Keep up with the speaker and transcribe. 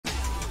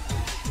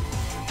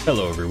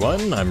Hello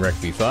everyone, I'm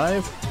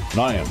RecB5. And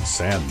I am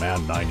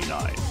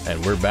Sandman99.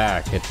 And we're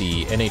back at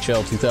the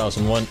NHL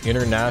 2001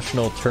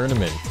 International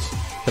Tournament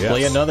to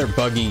play another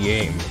buggy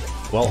game.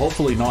 Well,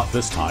 hopefully not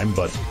this time,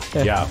 but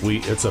yeah,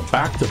 it's a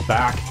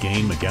back-to-back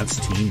game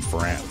against Team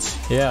France.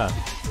 Yeah,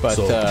 but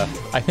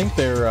I think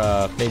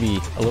they're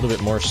maybe a little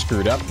bit more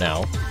screwed up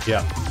now.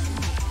 Yeah.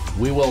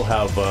 We will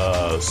have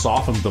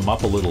softened them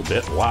up a little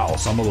bit. Wow,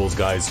 some of those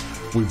guys,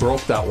 we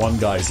broke that one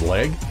guy's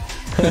leg.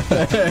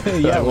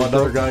 Yeah,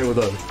 another guy with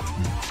a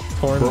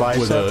torn bicep,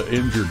 with an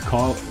injured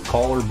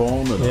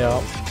collarbone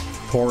and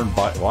torn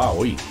bicep. Wow,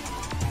 we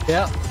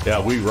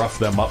we roughed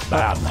them up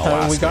bad in the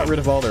last we got game. rid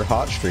of all their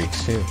hot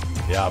streaks too.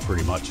 Yeah,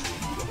 pretty much.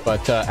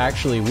 But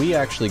we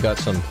actually got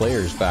some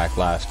players back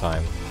last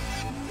time,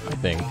 I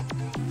think.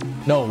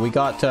 No, we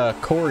got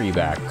Corey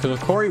back, because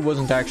Corey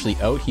wasn't actually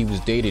out, he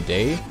was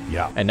day-to-day.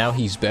 Yeah. And now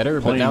he's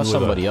better, but now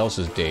somebody else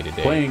is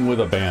day-to-day. Playing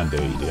with a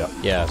Band-Aid, yeah.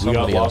 Yeah, we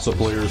got lots of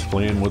players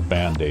playing with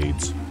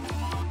Band-Aids.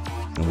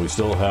 And we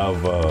still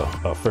have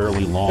a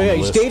fairly long list.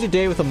 He's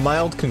day-to-day with a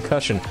mild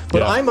concussion,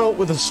 but I'm out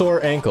with a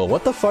sore ankle.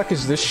 What the fuck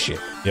is this shit?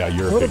 Yeah,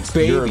 you're a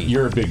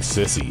big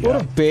sissy.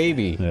 What a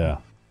baby. Yeah.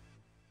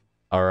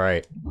 All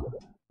right,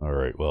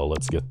 well,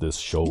 let's get this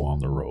show on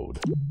the road.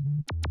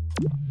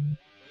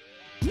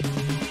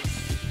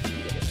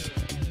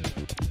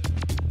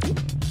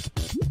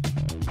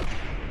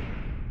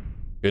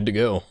 Good to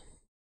go.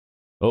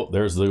 Oh,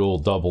 there's the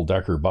old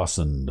double-decker bus,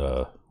 and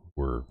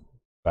we're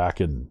back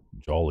in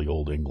jolly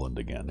old England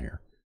again here.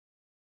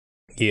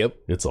 Yep.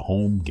 It's a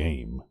home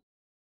game.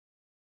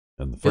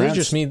 And the Does France... it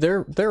just mean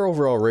their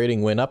overall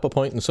rating went up a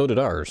point, and so did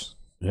ours?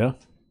 Yeah?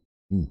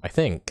 I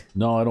think.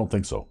 No, I don't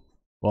think so.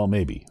 Well,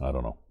 maybe. I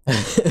don't know.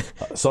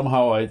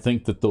 Somehow I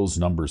think that those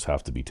numbers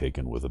have to be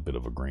taken with a bit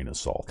of a grain of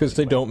salt. Because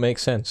they don't make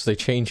sense. They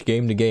change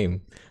game to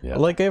game. Yeah.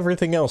 Like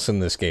everything else in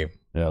this game.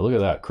 Yeah, look at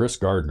that. Chris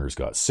Gardner's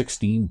got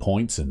 16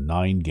 points in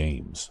 9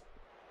 games.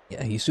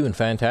 Yeah, he's doing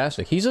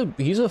fantastic. He's a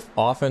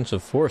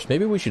offensive force.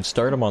 Maybe we should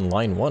start him on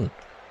line 1.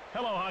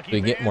 So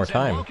we get more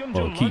time.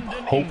 Well, keep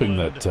hoping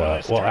that...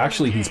 well,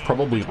 actually, he's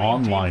probably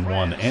on line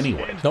 1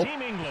 anyway. Nope.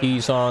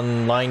 He's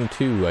on line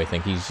 2, I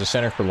think. He's the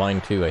center for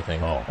line 2, I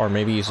think. Oh. Or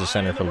maybe he's the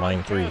center for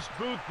line 3.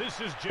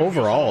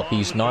 Overall,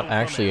 he's not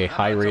actually a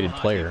high-rated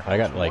player. I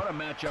got, like,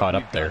 caught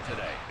up there.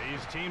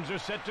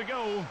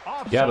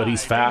 Yeah, but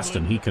he's fast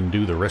and he can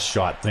do the wrist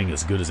shot thing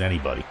as good as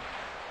anybody.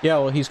 Yeah,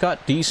 well, he's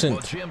got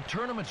decent...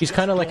 He's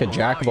kind of like a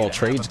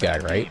jack-of-all-trades guy,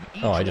 right?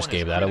 Oh, I just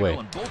gave that away.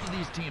 Both of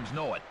these teams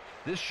know it.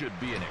 This should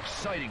be an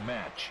exciting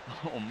match.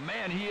 Oh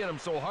man, he hit him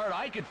so hard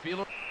I could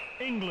feel it.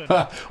 England.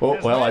 Oh,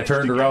 well, I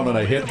turned around and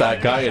I hit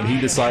that guy and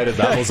he decided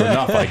that was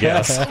enough, I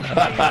guess.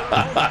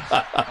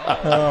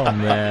 Oh,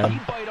 man. He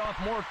bite off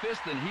more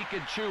fists than he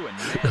could chew, and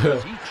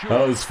man, he chewed.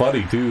 That was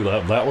funny, too.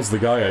 That was the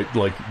guy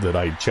that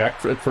I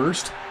checked at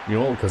first, you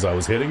know, because I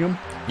was hitting him.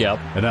 Yep.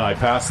 And then I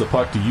passed the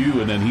puck to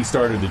you, and then he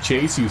started to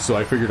chase you, so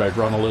I figured I'd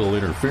run a little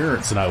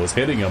interference, and I was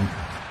hitting him.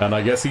 And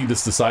I guess he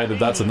just decided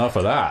that's enough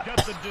of that.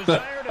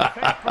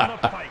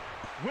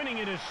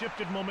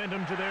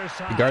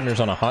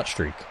 Gardner's on a hot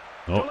streak.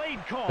 Oh.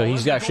 So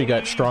he's actually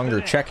got stronger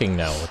checking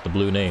now with the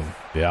blue name.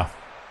 Yeah.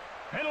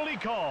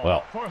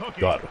 Well,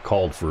 got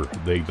called for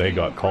they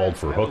got called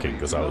for hooking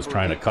because I was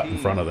trying to cut in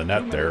front of the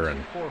net there,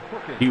 and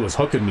he was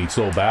hooking me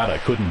so bad I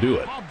couldn't do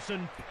it.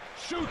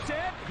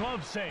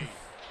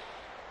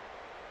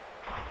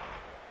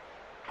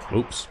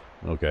 Oops.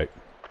 Okay.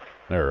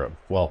 There.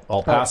 Well,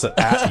 I'll pass it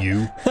at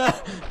you.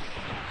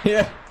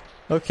 Yeah.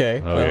 Okay.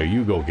 Okay, well,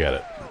 you go get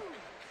it.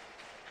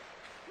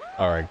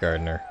 All right,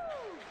 Gardner.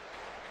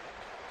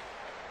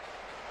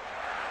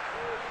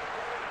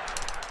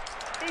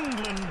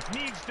 England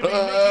needs to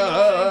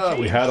be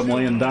we had him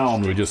laying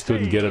down. We just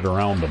couldn't get it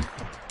around him.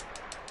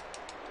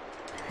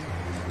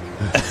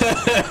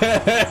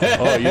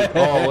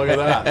 Oh, look at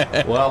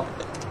that. Well.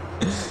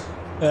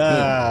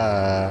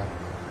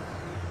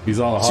 He's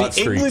on a hot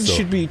streak. England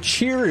should be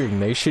cheering.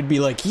 They should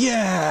be like,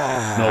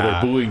 yeah. No,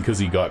 they're booing because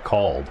he got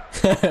called.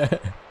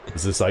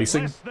 Is this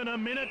icing?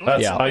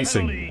 That's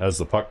icing as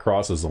the puck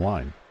crosses the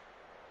line.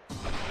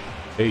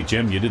 Hey,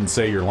 Jim, you didn't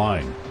say your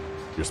line.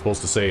 You're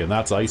supposed to say, and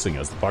that's icing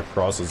as the puck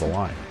crosses the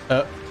line.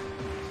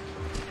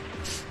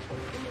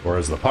 Or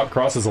as the puck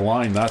crosses the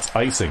line, that's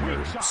icing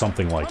or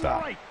something like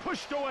that.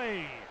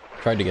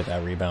 Tried to get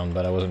that rebound,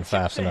 but I wasn't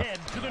fast enough.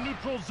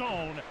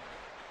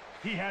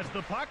 He has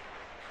the puck.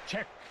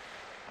 Check.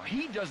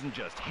 He doesn't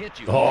just hit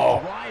you. Oh,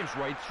 he drives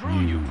right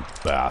through you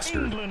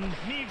bastard. England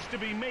needs to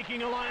be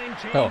making a line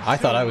change. Oh, I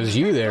thought I was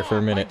you there for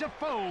a minute.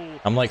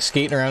 I'm like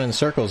skating around in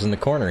circles in the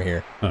corner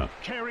here. Huh.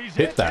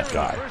 Hit that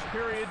guy.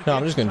 No,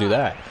 I'm just going to do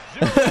that.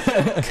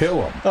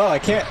 Kill him. Oh, I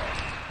can't.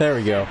 There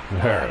we go.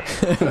 There.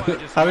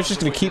 I was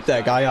just going to keep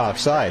that guy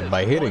offside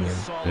by hitting him.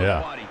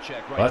 Yeah.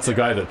 Well, that's the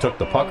guy that took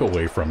the puck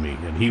away from me,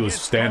 and he was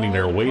standing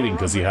there waiting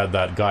because he had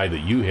that guy that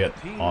you hit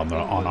on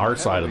our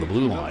side of the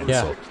blue line.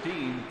 Yeah.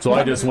 So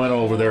I just went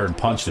over there and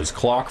punched his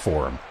clock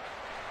for him.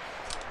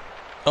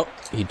 Oh,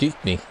 he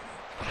duped me.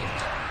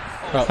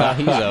 Oh, now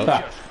he's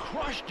out.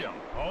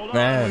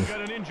 Man.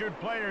 injured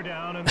player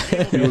down and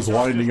the He was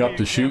winding up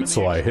to shoot,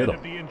 so I hit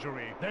him.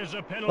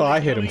 Well, I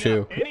hit him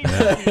too.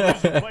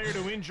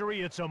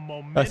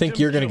 I think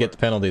you're going to get the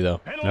penalty,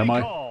 though. Am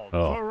I?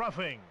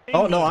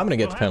 Oh, no, I'm going to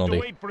get the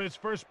penalty.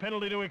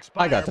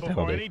 I got the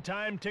penalty.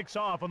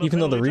 Even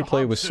though the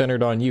replay was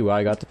centered on you,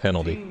 I got the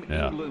penalty.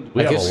 Yeah.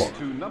 We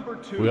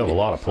have a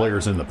lot of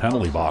players in the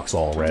penalty box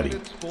already.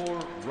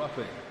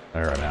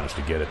 There, I managed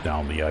to get it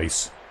down the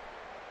ice.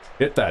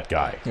 Hit that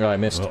guy. Oh, I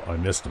missed. Oh, I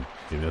missed him.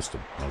 You missed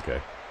him.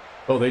 Okay.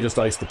 Oh, they just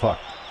iced the puck.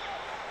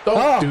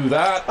 Don't do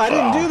that. I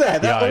didn't do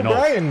that. That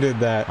O'Brien did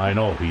that. I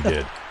know he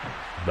did.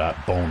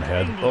 That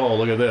bonehead. Oh,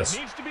 look at this.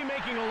 Needs to be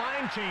making a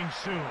line change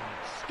soon.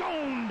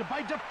 Stoned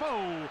by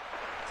Defoe.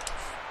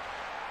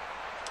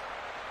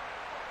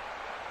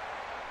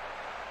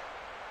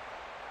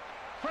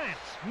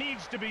 France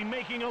needs to be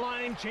making a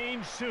line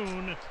change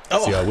soon.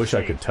 Oh. See, I wish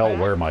I could tell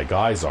where my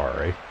guys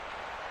are, eh?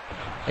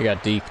 I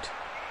got deked.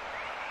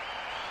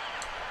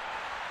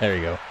 There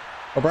you go.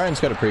 O'Brien's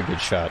got a pretty good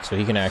shot, so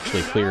he can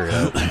actually clear it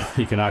out.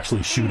 He can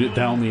actually shoot it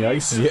down the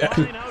ice? Yeah.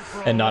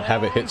 And not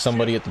have it hit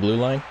somebody at the blue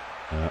line?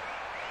 Yeah.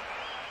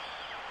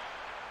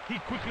 He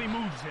quickly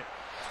moves it.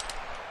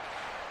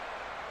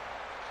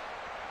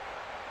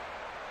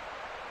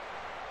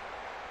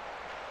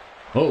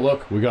 Oh,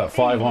 look, we got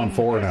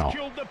 5-on-4 now.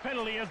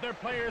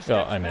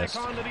 Oh, I missed.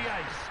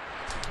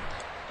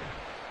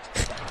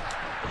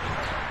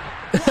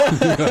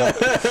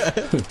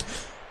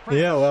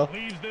 Yeah, well.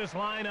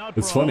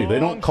 It's funny, they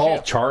don't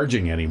call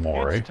charging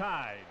anymore, eh?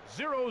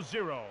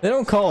 They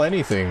don't call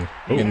anything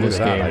in this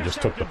game. I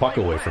just took the puck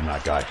away from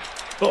that guy.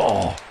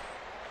 Oh!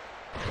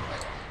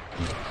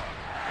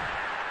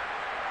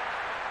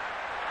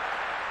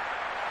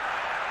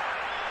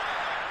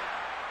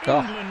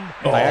 Oh,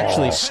 I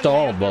actually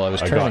stalled while I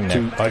was turning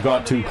there. I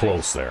got too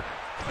close there.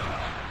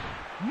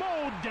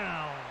 Mowed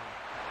down.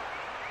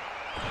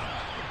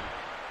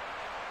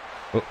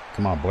 Oh,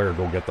 come on, Blair,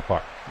 go get the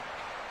puck.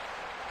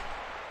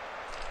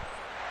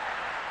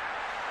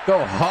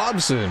 Go,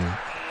 Hobson!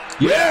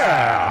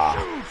 Yeah!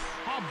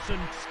 Hobson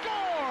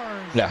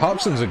scores. Yeah,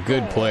 Hobson's a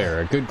good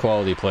player, a good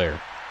quality player.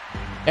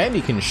 And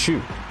he can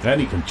shoot.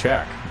 And he can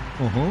check.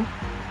 Mm-hmm.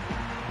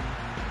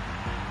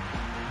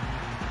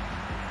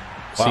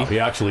 Wow, he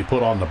actually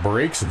put on the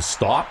brakes and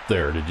stopped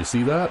there. Did you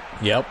see that?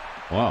 Yep.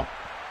 Wow.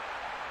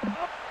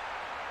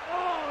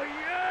 Oh,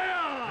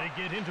 yeah!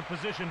 They get into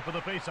position for the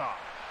faceoff.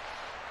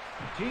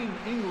 Team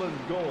England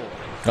goal.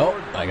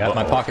 Oh, I got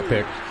my pocket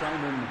pick.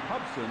 Simon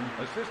Hobson,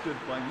 assisted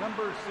by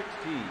number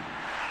 16.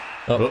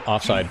 Oh,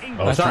 offside.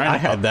 I thought I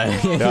had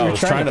that. Yeah, I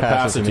was trying to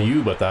pass it to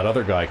you, but that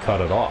other guy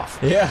cut it off.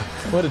 Yeah,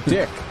 what a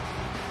dick.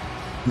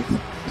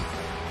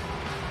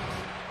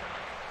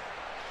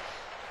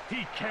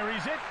 He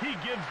carries it. He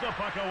gives the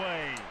puck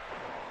away.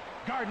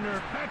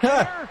 Gardner back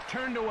there,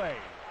 turned away.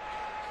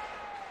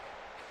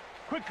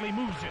 Quickly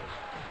moves it.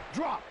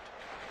 Dropped.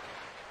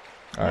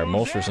 All right,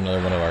 Molster's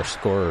another one of our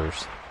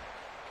scorers.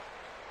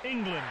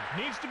 England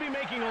needs to be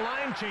making a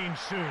line change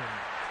soon.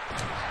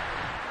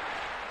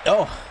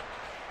 Oh.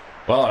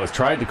 Well, I was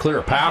trying to clear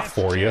a path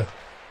for you.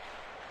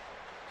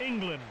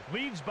 England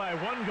leads by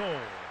 1 goal.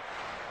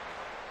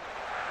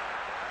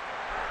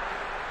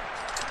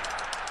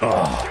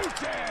 Oh,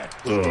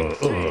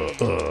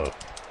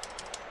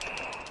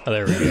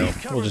 there we go.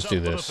 We'll just do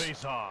this.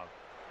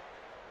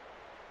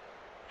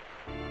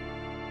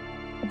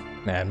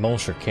 Man,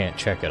 Molster can't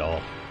check at all.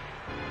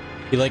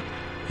 He, like,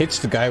 hits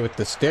the guy with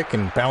the stick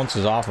and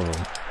bounces off of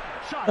him.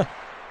 Shot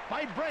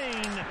by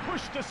Brain,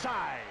 pushed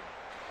aside.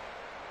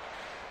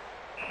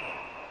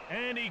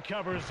 And he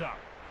covers up.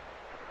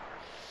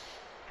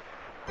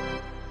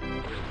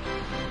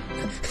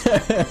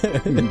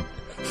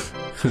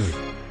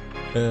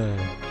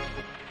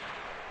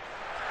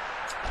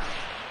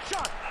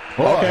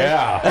 Oh, okay.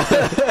 Yeah.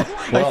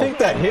 Well, I think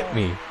that hit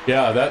me.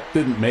 Yeah, that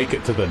didn't make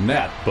it to the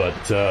net,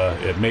 but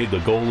it made the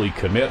goalie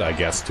commit, I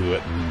guess, to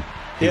it. And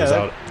he was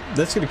out.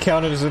 That's going to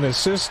count it as an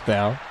assist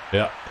now.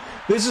 Yeah.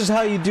 This is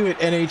how you do it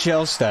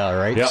NHL style,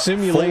 right? Yep.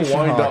 Simulation full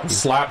wind-up hockey.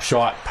 slap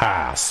shot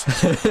pass.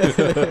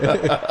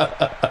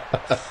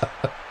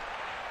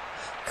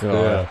 God.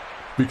 Yeah.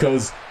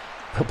 Because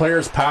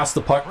players pass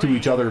the puck to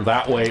each other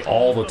that way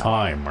all the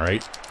time,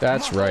 right?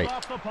 That's right.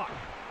 Off the puck.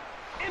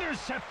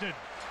 Intercepted.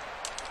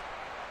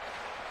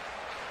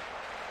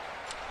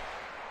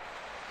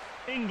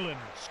 England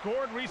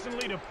scored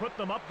recently to put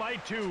them up by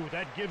 2.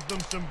 That gives them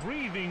some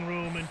breathing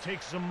room and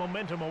takes some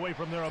momentum away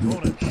from their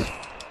opponent.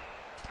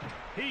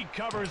 He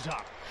covers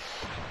up.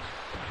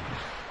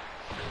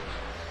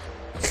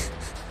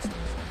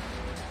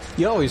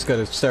 You always got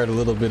to start a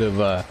little bit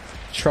of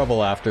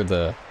trouble after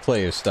the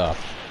play is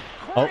stopped.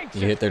 Oh,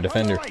 you hit their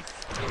defender.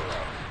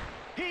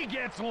 He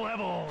gets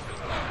leveled.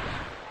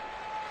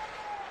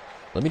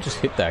 Let me just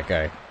hit that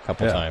guy a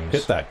couple times.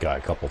 Hit that guy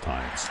a couple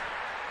times.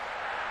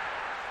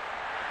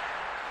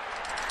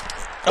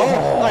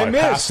 Oh, I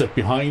missed. Passed it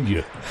behind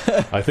you.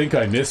 I think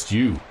I missed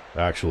you,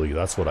 actually.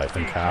 That's what I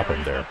think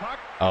happened there.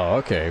 Oh,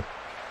 okay.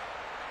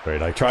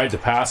 Right, I tried to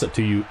pass it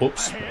to you.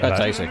 Oops. That's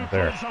icing.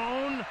 There.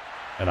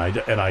 And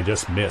I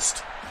just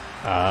missed.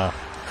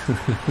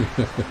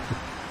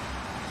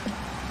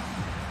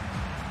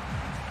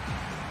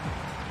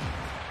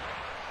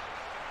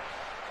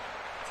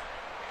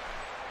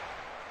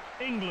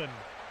 England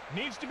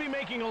needs to be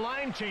making a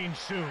line change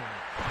soon.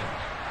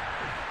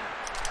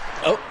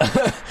 Oh,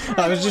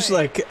 I was just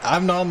like,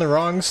 I'm on the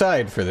wrong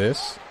side for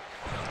this.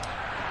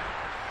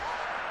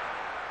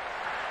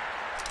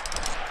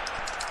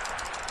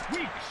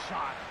 Weak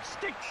shot,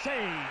 stick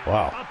save.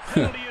 Wow. A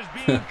penalty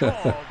is being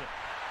called.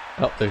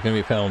 Oh, there's gonna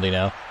be a penalty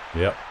now.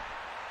 Yep.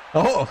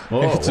 Oh,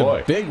 it's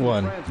boy. a big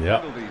one.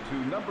 Yep.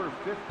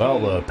 Well,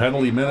 the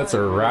penalty minutes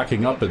are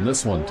racking up in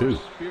this one, too.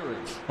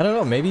 I don't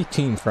know, maybe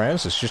Team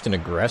France is just an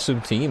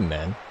aggressive team,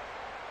 man.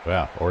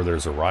 Yeah, or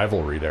there's a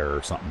rivalry there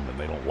or something and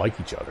they don't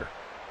like each other.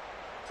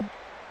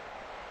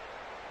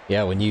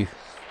 Yeah, when you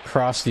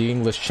cross the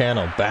English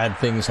Channel, bad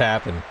things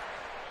happen.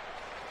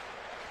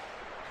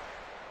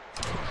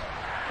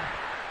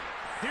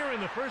 Here in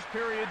the first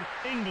period,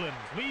 England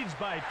leads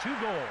by 2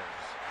 goals.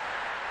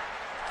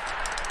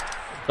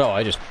 Oh,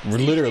 I just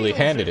literally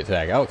handed it to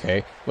that guy.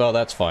 Okay, well,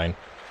 that's fine.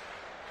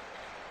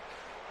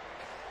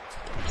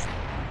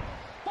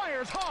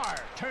 Fires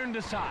hard, turned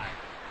aside.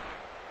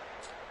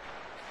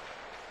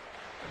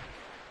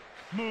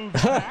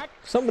 Moves back.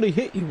 Somebody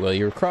hit you while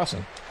you were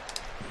crossing.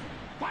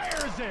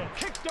 Fires it,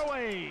 kicked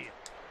away.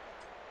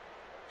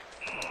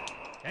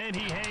 And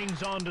he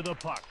hangs on to the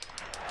puck.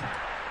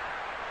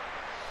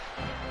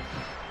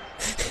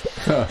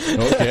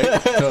 Okay.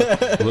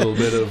 A little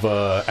bit of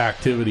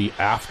activity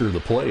after the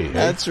play. Eh?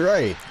 That's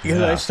right. Because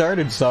Yeah. I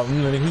started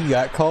something and he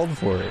got called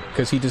for it.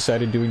 Because he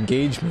decided to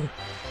engage me.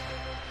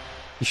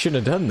 He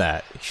shouldn't have done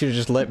that. He should have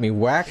just let me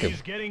whack him.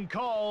 He's getting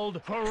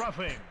called for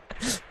roughing.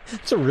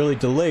 It's a really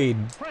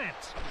delayed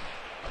France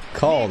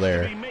call needs to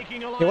there. be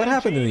making a Yeah, what line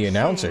happened to the change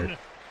announcer? soon.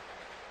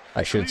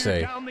 I should Cleared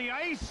say. down the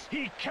ice,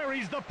 he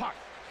carries the puck.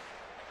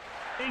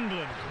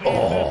 England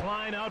leaves this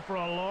line out for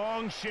a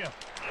long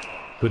shift.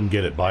 Couldn't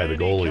get it by the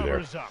And he goalie there.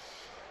 covers up.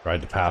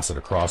 Tried to pass it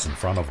across in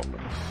front of him.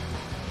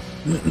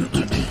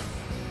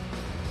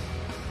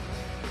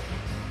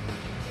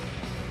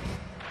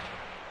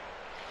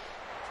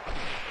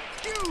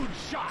 Huge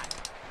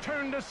shot,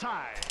 turned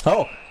aside.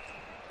 Oh,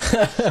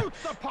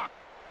 Shoots the puck.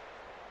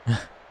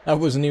 I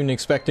wasn't even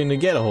expecting to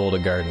get a hold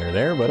of Gardner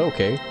there, but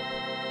okay.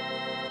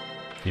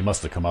 He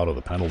must have come out of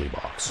the penalty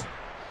box.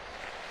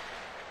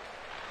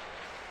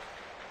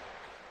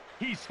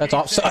 He That's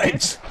skates ahead.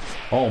 offsides.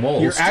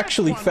 Almost. You're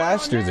actually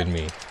faster than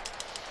me.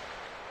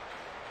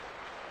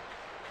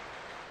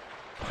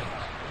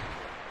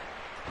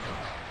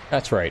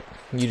 That's right.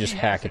 You just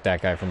hack at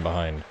that guy from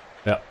behind.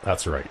 Yeah,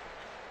 that's right.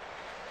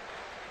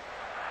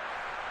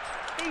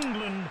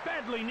 England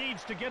badly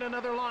needs to get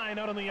another line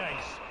out on the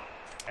ice.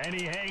 And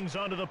he hangs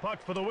onto the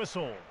puck for the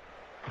whistle.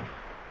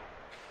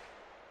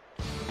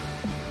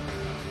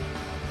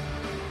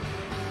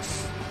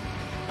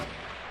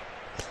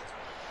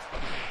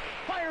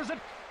 Fires it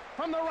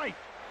from the right.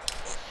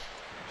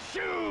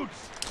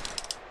 Shoots.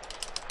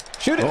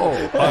 Shoot it!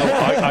 Oh,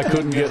 I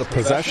couldn't get a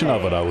possession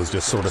of it. I was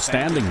just sort of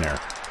standing there.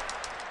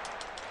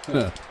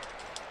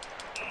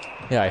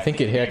 Yeah, I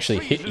think it actually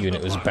hit you and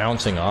it was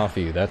bouncing off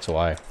you. That's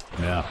why.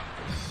 Yeah.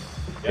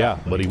 Yeah,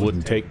 but he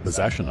wouldn't take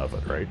possession of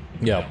it, right?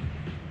 Yep.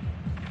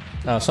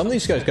 Some of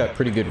these guys got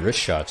pretty good wrist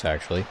shots,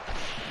 actually.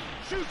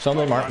 Some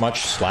of them aren't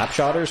much slap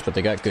shotters, but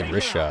they got good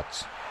wrist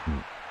shots.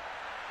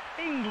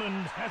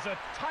 England has a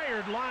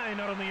tired line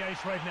out on the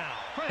ice right now.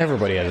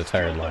 Everybody has a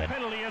tired line.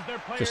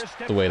 Just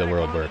the way the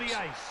world works.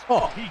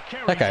 Oh,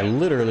 that guy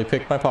literally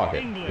picked my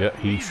pocket. Yeah,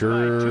 he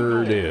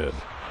sure did.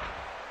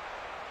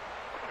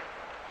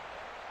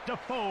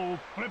 Defoe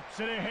flips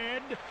it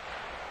ahead.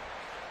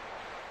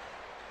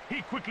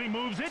 He quickly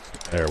moves it.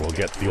 There, we'll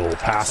get the old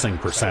passing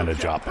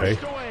percentage up, eh?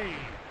 Pushed away.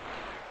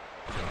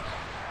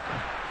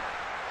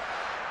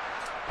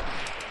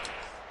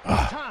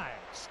 Time.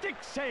 Stick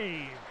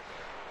save.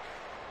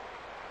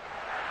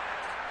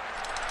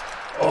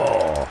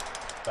 Oh,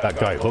 that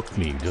guy hooked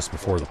me just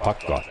before the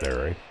puck got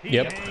there, eh? He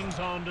Yep. hangs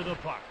on to the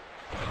puck.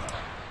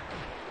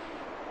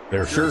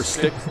 They're sure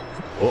stick.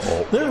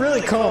 Uh-oh. They're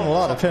really calling a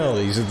lot of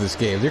penalties in this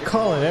game. They're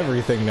calling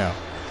everything now.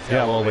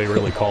 Yeah, well, they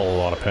really call a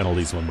lot of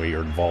penalties when we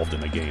are involved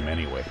in a game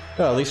anyway.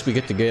 Well, at least we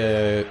get to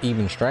get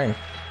even strength.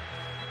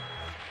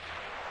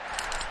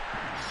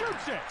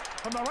 Shoots it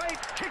from the right.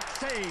 Kick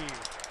save.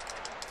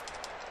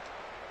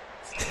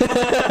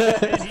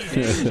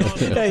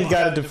 Yeah, you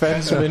got a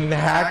defenseman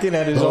hacking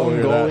at his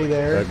own look at goalie that.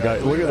 there. That guy,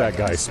 look at that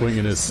guy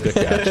swinging his stick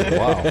at you.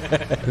 Wow.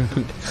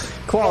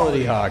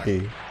 Quality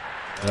hockey.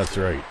 That's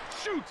right.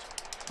 Shoots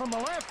from the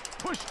left.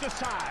 Pushed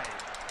aside.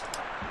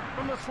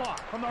 From the slot.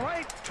 From the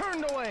right.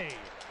 Turned away.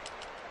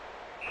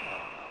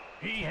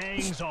 He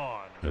hangs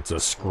on. It's a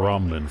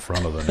scrum in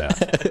front of the net.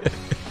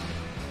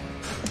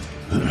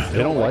 They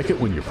don't like it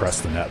when you press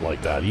the net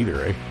like that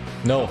either, eh?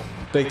 No,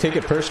 they take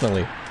it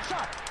personally.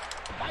 Shot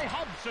by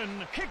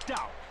Hobson. Kicked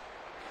out.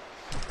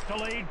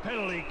 Delayed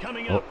penalty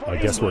coming Oh, up for I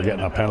guess we're England.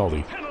 getting a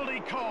penalty. Penalty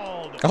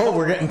called. Oh,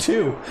 we're getting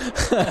two.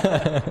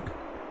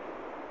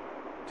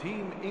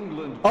 Team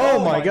England.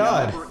 Oh my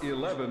God. Number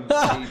 11,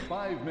 a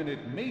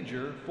 5-minute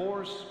major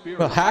for Spirit.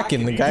 Well,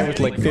 Hacken, the guy with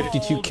like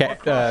 52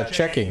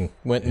 checking,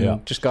 went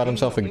and just got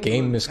himself a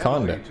game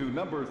misconduct. To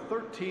number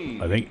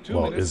 13, I think,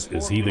 well, is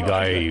he the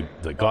guy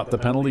that got the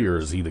penalty, or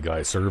is he the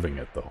guy serving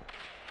it, though?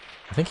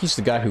 I think he's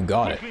the guy who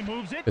got it,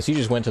 because he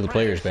just went to the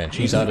players' bench.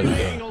 He's out of the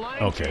game.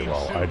 Okay,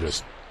 well,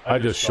 I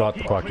just shot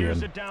the puck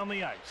in.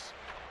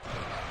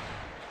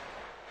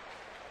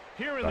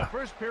 Here in the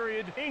first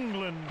period,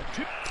 England.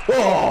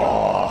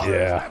 Oh,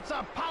 yeah. That's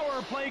a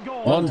power play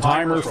goal.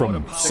 One-timer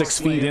from 6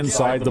 feet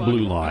inside the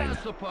blue line.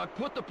 Pass the puck,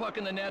 put the puck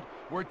in the net.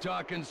 We're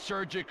talking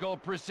surgical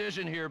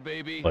precision here,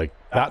 baby. Like,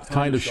 that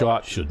kind of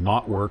shot should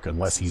not work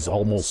unless he's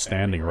almost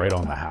standing right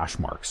on the hash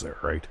marks there,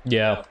 right?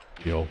 Yeah.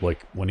 You know,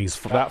 like, when he's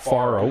that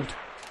far out,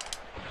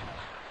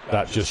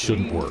 that just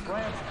shouldn't work.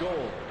 France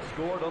goal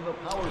scored on the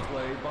power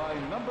play by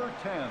number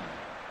 10,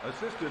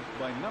 assisted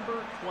by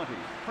number 20.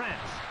 France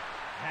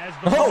has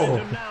the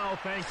momentum now,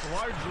 thanks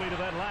largely to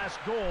that last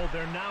goal.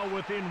 They're now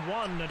within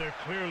one and are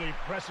clearly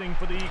pressing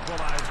for the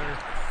equalizer.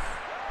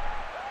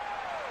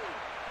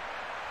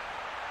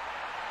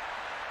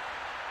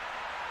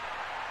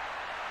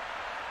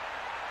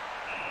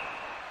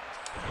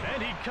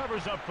 And he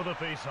covers up for the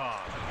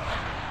face-off.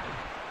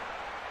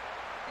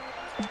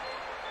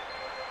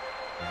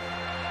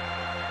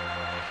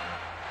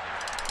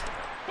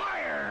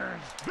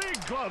 Fires!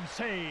 Big glove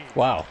save.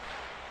 Wow.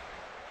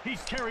 He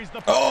carries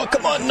the Oh,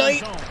 come on,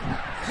 Knight!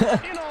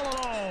 In all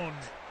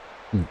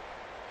alone.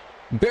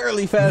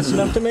 Barely fast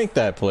enough to make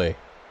that play.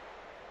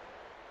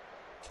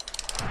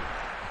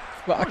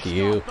 Fuck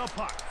you.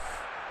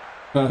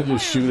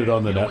 Just shoot it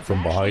on the net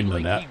from behind the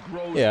net.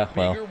 Yeah,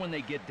 well. When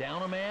they get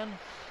down a man.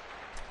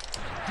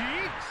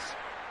 Deeks.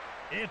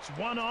 It's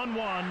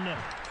one-on-one.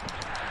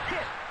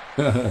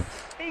 Hit.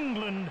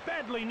 England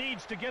badly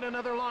needs to get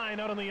another line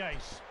out on the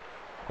ice.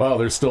 Wow,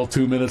 there's still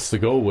 2 minutes to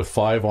go with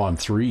 5 on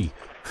 3.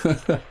 I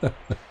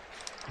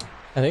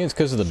think it's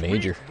because of the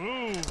major.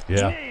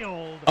 Yeah.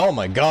 Nailed. Oh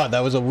my God,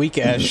 that was a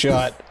weak-ass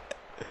shot.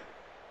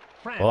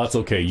 Well, that's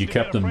okay. You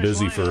kept them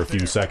busy for a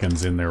few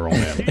seconds in their own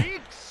end.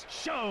 Deeks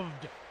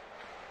shoved.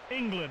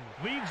 England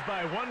leads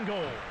by 1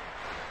 goal.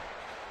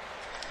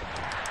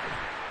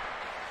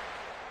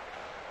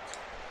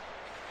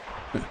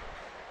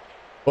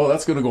 Oh,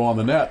 that's going to go on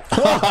the net.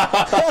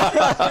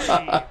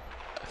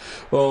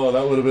 Oh,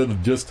 that would have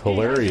been just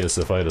hilarious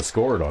if I'd have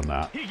scored on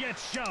that. He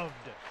gets shoved.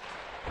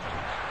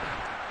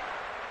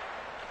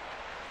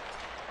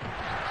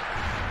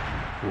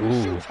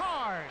 Ooh. Shoots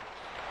hard.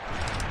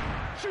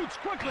 Shoots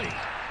quickly.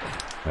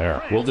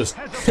 There, we'll just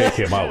take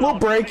him out. We'll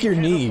break your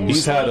knees.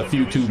 He's had a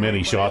few too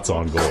many shots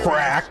on goal.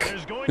 Crack.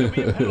 There's going to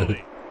be a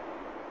penalty.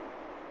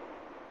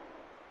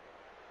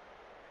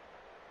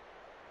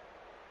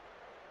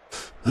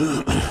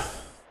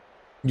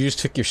 You just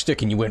took your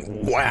stick and you went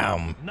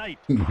wham! Knight.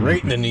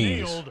 Right in the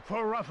knees. Nailed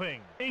for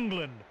roughing.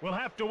 England will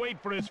have to wait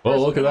for his Oh,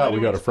 first look at that. penalty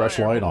We got a to fresh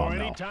expire line before on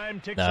any now.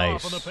 time ticks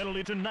Nice. off on the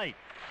penalty to Knight.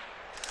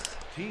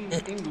 Team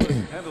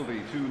England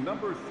penalty to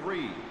number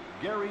 3,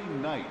 Gary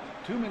Knight.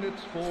 2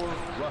 minutes for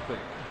roughing.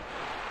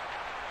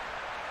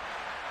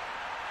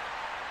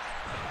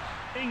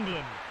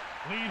 England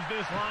leaves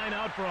this line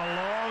out for a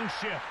long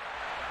shift.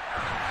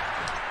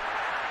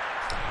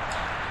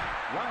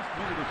 Last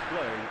minute of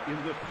play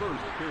in the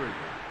first period.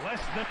 Less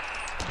than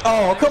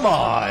Oh, come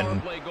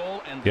on!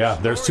 Yeah,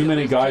 there's too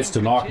many guys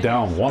to knock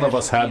down. One of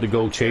us had to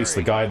go chase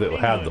the guy that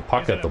had the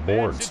puck at the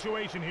boards.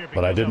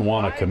 But I didn't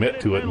want to commit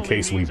to it in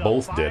case we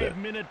both did it.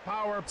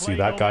 See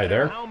that guy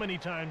there? How many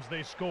times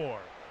they score?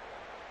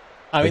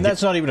 I mean,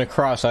 that's not even a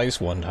cross-ice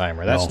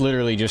one-timer. That's No.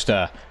 literally just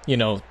a, you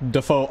know,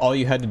 Defoe, all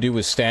you had to do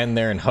was stand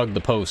there and hug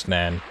the post,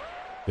 man.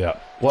 Yeah.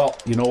 Well,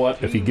 you know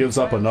what? If he gives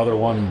up another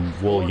one,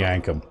 we'll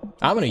yank him.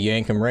 I'm gonna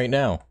yank him right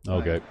now.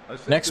 Okay.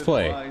 Assisted Next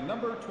play. by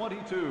number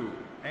 22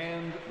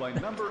 and by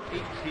number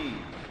 18.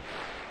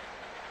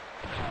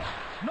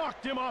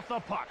 Knocked him off the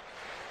puck.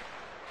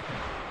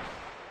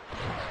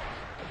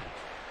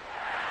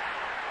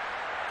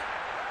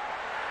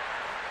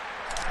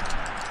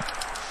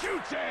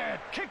 Shoots it.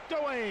 Kicked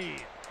away.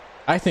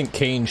 I think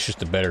Kane's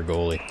just a better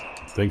goalie.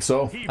 Think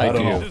so? He I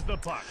don't loses know.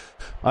 the puck.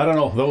 I don't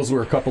know. Those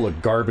were a couple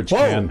of garbage Whoa.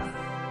 can.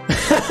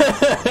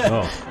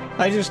 Oh,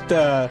 I just,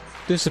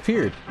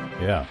 disappeared.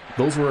 yeah.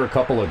 Those were a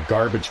couple of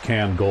garbage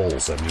can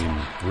goals. I mean,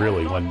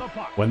 really,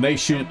 when they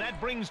shoot And that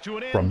brings to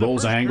an end from the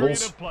those first period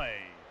angles, of play.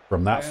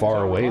 from that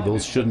far away,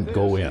 those shouldn't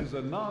go in.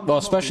 Well,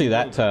 especially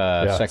that,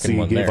 Yeah, second see, he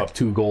one gave there. up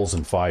 2 goals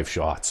and 5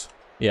 shots.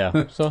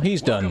 Yeah, so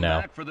he's done Welcome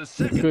now. back for the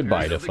second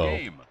Goodbye, period of the Defoe.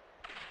 game.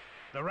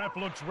 The ref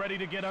looks ready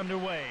to get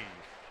underway.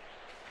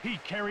 He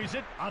carries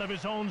it out of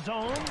his own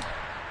zone.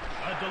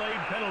 A delayed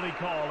penalty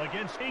call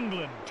against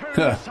England. Turned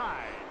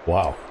aside.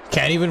 Wow.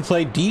 Can't even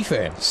play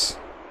defense.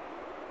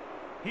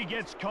 He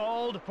gets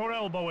called for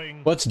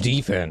elbowing. What's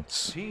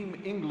defense? Team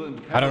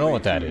England I don't know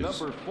what that penalty is.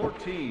 to number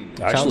 14.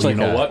 Actually, like you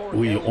know a- what?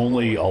 We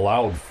only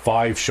allowed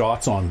 5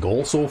 shots on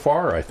goal so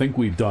far. I think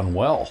we've done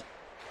well.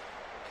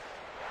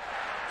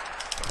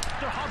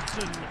 To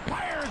Hudson.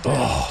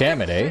 Fires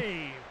Damn it, eh? Save.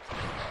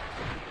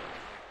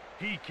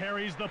 He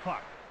carries the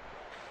puck.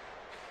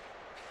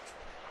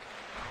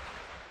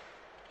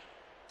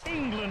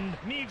 England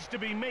needs to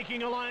be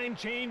making a line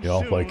change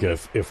soon. Like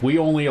if we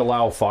only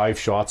allow 5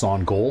 shots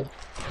on goal,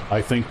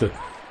 I think that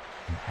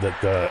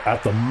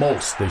at the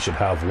most they should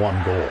have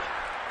 1 goal.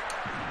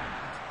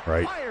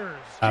 Right?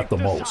 At the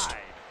most.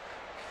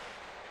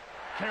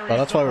 Well,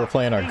 that's why we're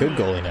playing our good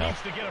goalie now.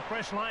 To get a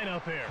fresh line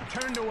out there.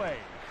 Turned away.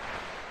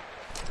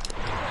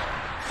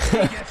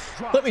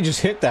 Let me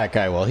just hit that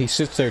guy while he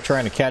sits there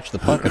trying to catch the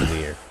puck out of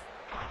the air.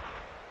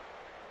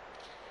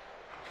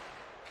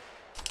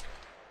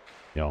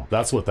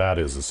 That's what that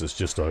is. This is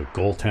just a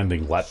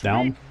goaltending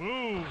letdown.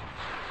 Move.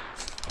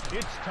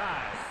 It's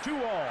tied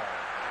 2-2.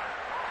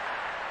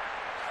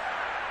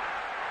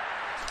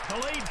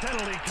 Delayed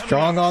penalty coming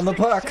Strong up. on the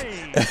puck.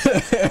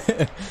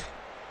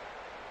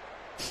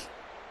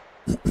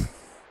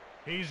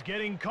 He's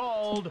getting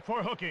called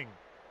for hooking.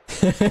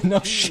 No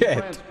Team shit.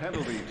 France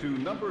penalty to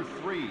number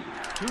 3.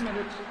 2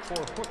 minutes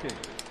for hooking.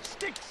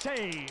 Stick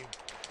save.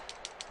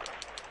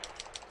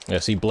 Yeah,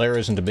 see, Blair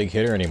isn't a big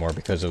hitter anymore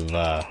because of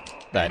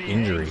that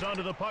injury.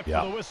 Onto the puck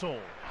Yeah. for the whistle.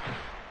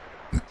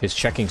 His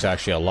checking's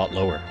actually a lot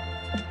lower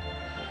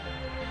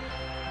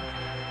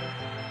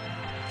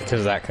because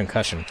of that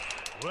concussion.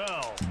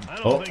 Well, I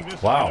don't Oh, think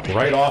this wow. is gonna be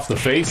Right good. off the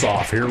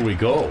face-off. Here we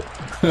go.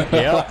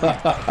 Yep.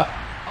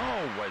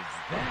 Oh, was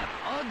that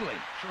ugly?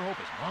 Sure hope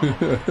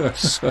his mom.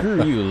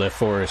 Screw you, Le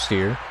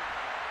Forestier.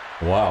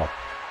 Wow.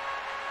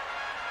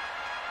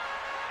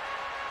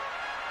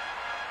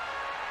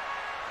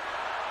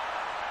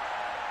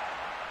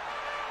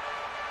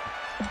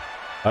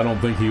 I don't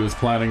think he was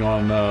planning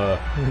on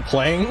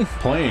Playing?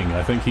 playing.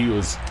 I think he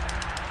was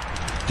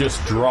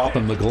just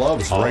dropping the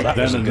gloves right that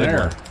was then a and good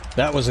there. one.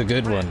 That was a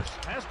good one.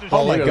 Has to Oh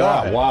show my Look at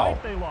God. that. Wow.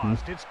 They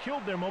lost. It's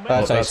killed their momentum.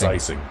 That's That's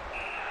icing. icing.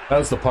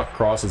 As the puck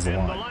crosses the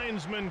And the line.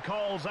 linesman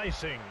calls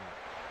icing.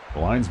 The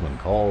linesman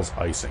calls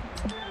icing.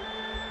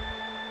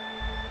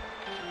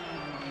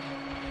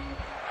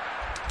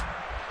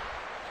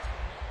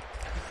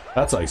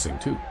 That's icing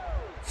too.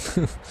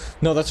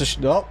 No, that's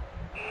a oh.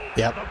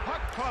 Yep. The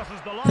puck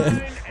crosses the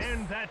line,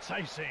 and that's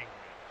icing.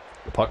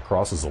 The puck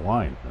crosses the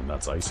line, and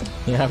that's icing.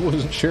 Yeah, I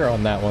wasn't sure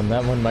on that one.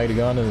 That one might have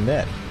gone to the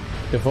net.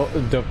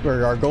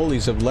 Our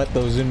goalies have let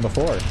those in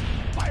before.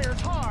 Fires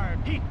hard.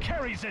 He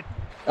carries it.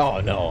 Oh,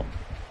 no.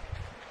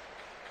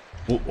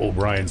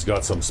 O'Brien's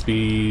got some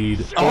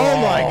speed. Oh,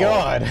 my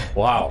God.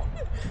 Wow.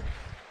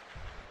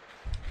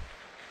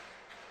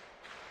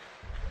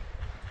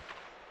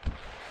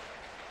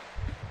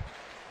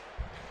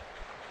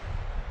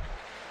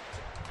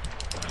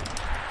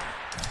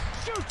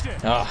 Shoots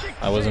it. Ah,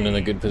 I wasn't in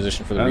a good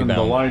position for the And the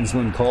rebound.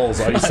 linesman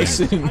calls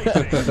icing.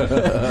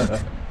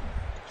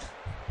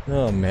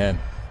 Oh, man.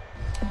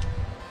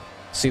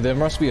 See, there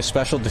must be a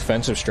special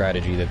defensive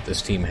strategy that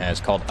this team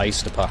has called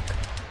ice to puck.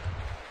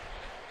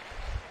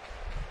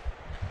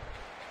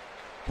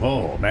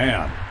 Oh,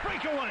 man.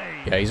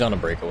 Breakaway. Yeah, he's on a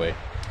breakaway.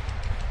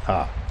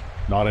 Ha.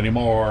 Not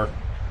anymore.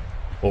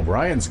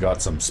 O'Brien's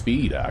got some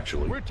speed,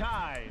 actually. We're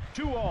tied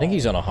 2-2. I think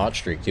he's on a hot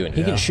streak, too, and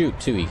he Yeah. can shoot,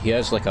 too. He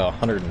has, like, a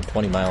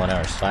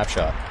 120-mile-an-hour slap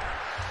shot.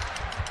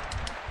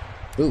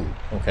 Ooh,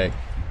 okay.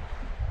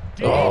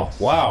 Oh,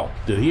 wow.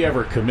 Did he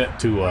ever commit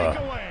to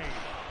Breakaway.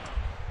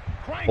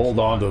 Cranks hold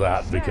on to one.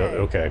 that? Because, Save.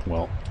 okay,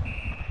 well.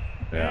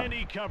 Yeah. And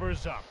he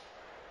covers up.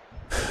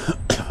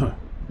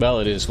 Well,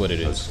 it is what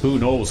it is. Who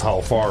knows how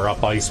far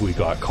up ice we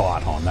got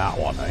caught on that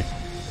one, eh?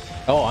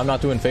 Oh, I'm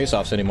not doing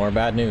face-offs anymore.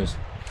 Bad news.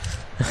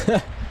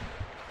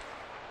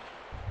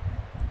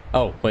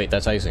 Oh, wait,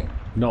 that's icing.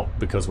 No,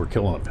 because we're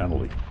killing a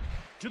penalty.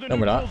 To the No,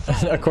 we're not. neutral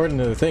zone. According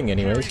to the thing,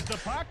 anyways. Carries the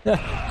puck.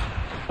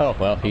 Oh,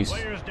 well, he's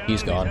Player's down.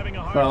 he's gone. having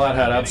a hard Well, that time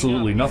had getting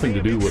absolutely up. nothing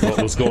to do with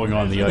what was going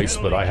on the ice,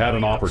 but I had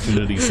an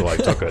opportunity, so I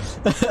took it.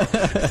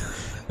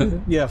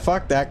 Yeah,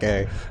 fuck that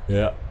guy.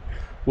 Yeah.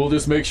 We'll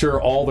just make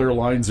sure all their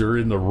lines are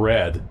in the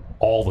red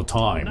all the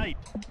time. Knight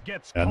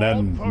gets And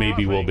then called for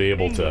maybe we'll roughing. be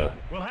able to-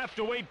 England will have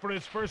to wait for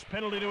his first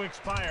penalty to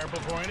expire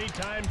before any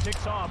time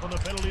ticks off on the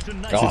penalty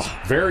tonight. Oh.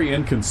 Very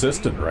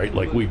inconsistent, right?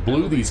 Like, we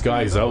blew these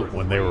guys out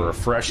when they were a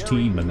fresh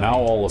team, and now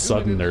all of a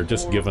sudden they're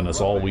just giving us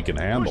all we can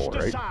handle, Pushed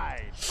right?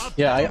 aside. A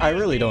Yeah, I penalty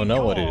really is don't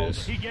know what it called.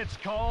 is. He gets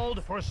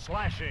called for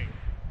slashing.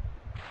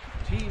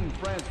 Team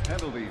France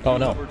penalty to Oh,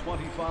 no. number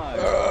 25.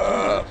 2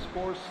 minutes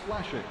for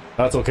slashing.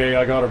 That's okay,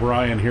 I got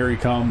O'Brien. Here he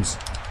comes.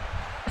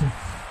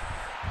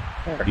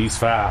 He's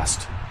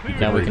fast.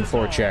 Now we can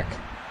forecheck.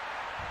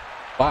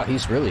 Wow,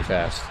 he's really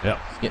fast. Yep.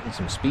 He's getting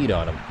some speed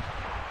on him.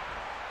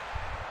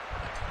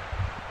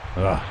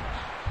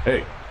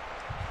 Hey,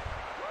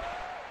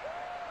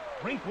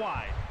 Rink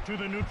wide to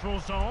the neutral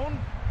zone.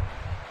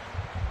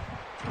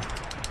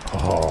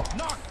 oh,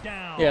 Knocked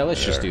down. Yeah,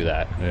 let's just do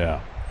that.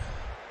 yeah.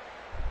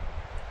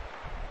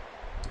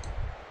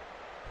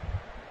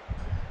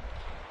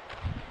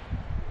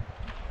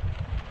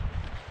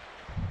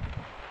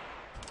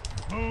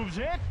 Moves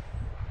it.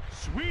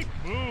 Sweet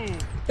move.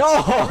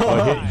 Oh,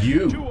 I hit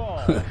you.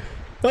 2-2.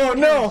 oh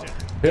no!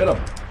 Hit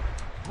him.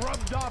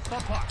 Rubbed off the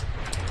puck.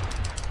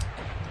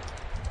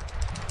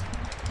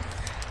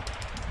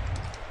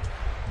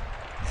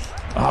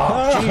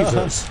 Oh,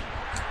 Jesus.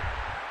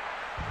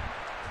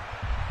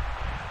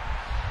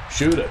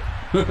 Shoot it.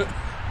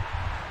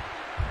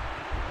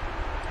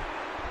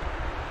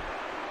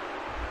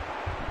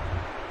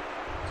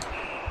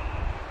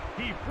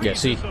 Yeah,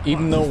 see,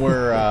 even though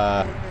we're,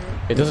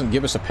 it doesn't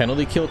give us a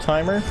penalty kill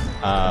timer,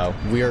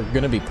 we are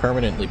going to be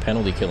permanently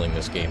penalty killing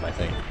this game, I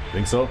think.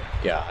 Think so?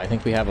 Yeah, I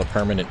think we have a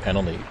permanent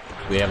penalty.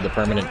 We have the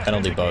permanent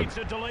penalty bug.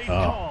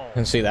 Oh.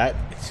 And see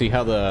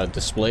how the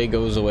display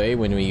goes away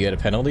when we get a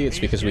penalty? It's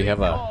because we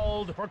have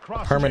a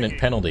permanent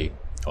penalty.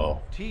 Oh.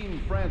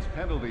 Team France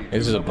penalty.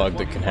 This is a bug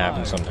that can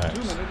happen sometimes.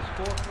 2 minutes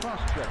for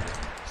cross-checking.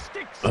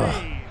 Stick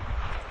save.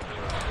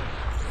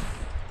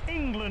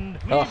 England.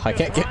 Oh, I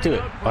can't get to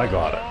it. I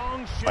got it.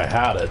 I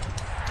had it.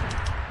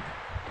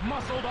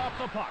 Muscled off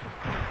the puck.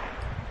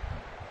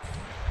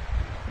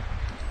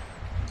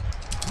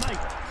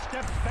 Knight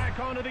steps back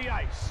onto the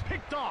ice.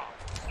 Picked off.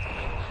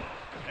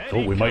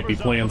 Oh, we might be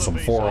playing some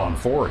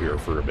 4-on-4 here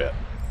for a bit.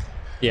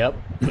 Yep.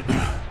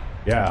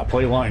 Yeah,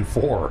 play line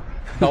 4.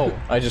 Oh,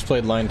 I just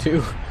played line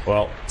 2.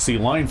 Well, see,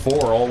 line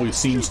 4 always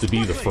seems to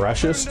be the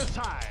freshest,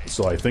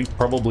 so I think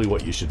probably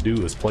what you should do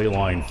is play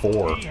line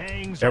 4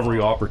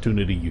 every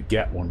opportunity you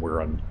get when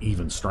we're on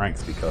even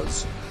strength,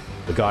 because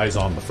the guys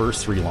on the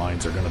first 3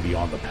 lines are going to be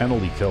on the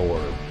penalty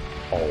killer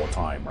all the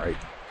time, right?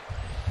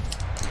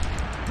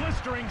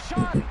 Blistering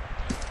shot.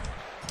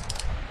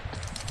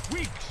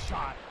 Weak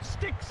shot.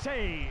 Stick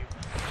save.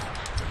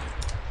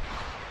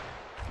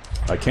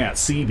 I can't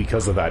see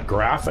because of that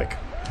graphic.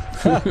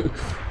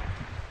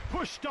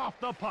 Pushed off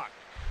the puck.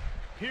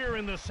 Here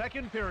in the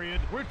second period,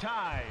 we're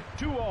tied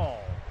 2-2.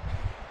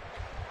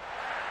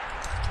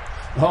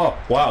 Oh,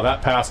 wow,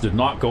 that pass did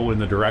not go in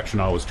the direction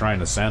I was trying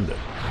to send it.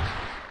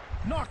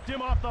 Knocked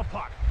him off the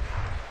puck.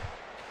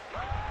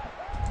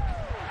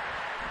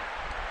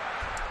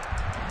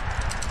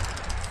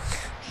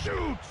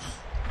 Shoots.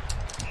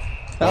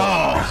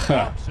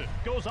 Hobson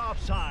goes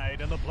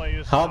offside, and the play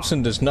is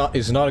Hobson is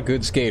not a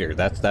good skater.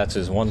 That's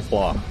his one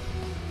flaw.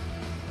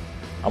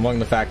 Among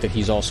the fact that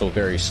he's also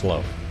very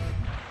slow.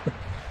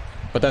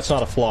 But that's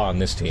not a flaw on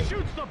this team.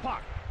 Shoots the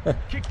puck.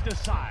 Kicked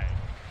aside.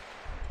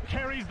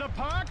 Carries the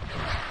puck.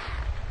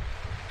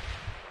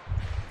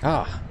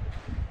 Ah.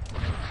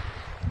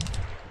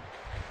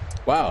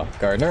 Wow,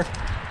 Gardner.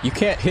 You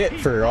can't hit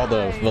for all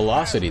the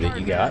velocity that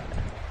you got.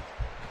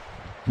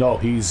 No,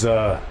 he's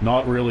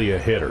not really a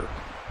hitter.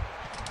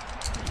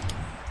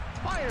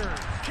 Fires.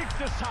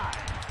 Kicked aside.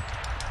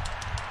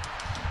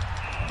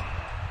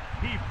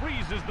 He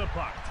freezes the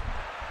puck.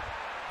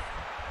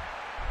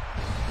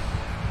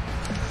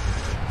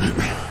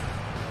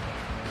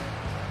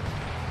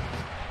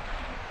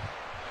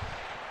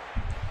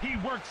 He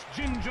works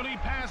gingerly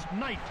past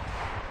Knight.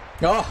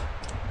 Oh!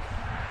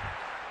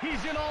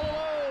 He's in all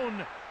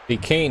alone. The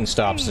Kane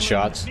stops the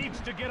shots. Needs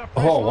to get a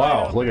fresh Oh,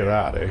 wow, lineup. look at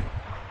that, eh?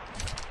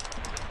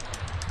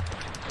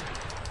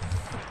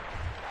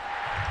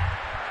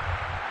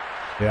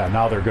 Yeah,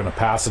 now they're going to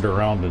pass it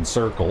around in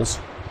circles.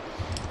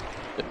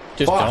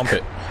 Just Fuck. dump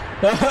it.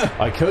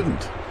 I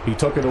couldn't. He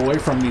took it away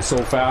from me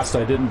so fast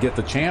I didn't get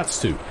the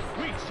chance to.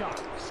 Weak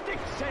shot. Stick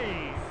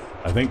save.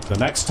 I think the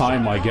next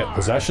time I get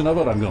possession of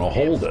it, I'm going to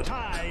hold it.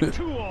 Tied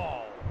 2-2.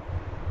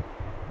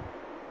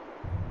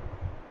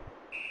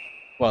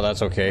 Well,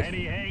 that's And okay.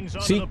 he hangs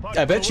onto See, the puck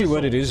I for bet the you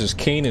what it whistle. is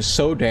Kane is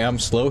so damn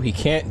slow, he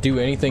can't do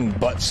anything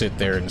but sit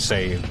there and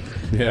save.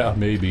 Yeah,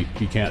 maybe.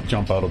 He can't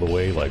jump out of the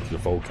way like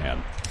Defoe can.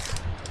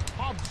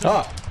 Hobson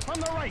Ah.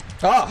 from the right.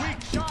 Ah!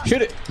 Weak shot.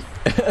 Shoot it!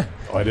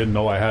 I didn't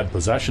know I had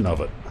possession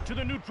of it. To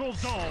the neutral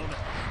zone.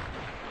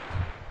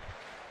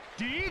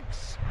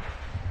 Deeks.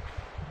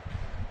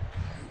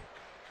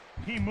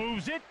 He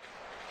moves it.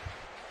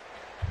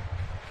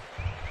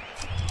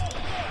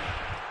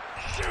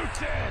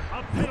 Shoots it.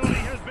 A penalty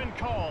has been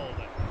called.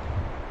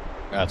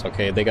 That's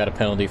okay, they got a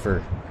penalty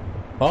for...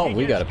 Oh, He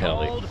we got a gets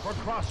penalty. called for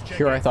cross-checking.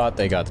 Here I thought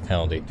they got the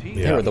penalty. They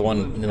Yeah. were the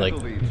one, like,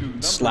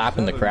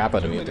 slapping the crap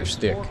out of me with their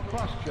stick.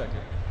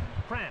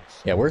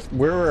 France. Yeah, we're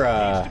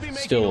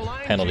still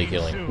penalty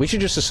killing. We should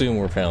just assume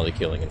we're penalty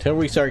killing. Until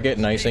we start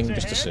getting icing,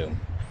 just assume.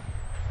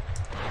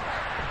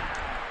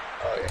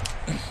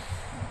 Okay.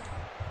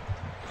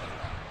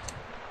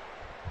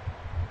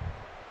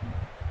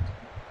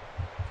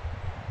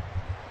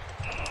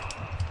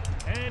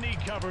 And he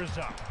covers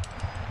up.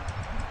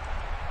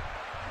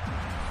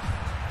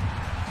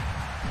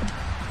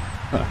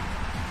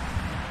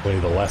 Play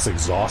the less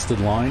exhausted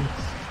line.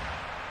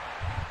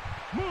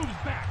 Moves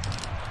back.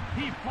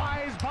 He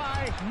flies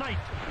by Knight.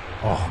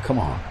 Oh, come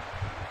on.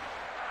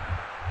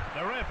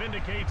 The ref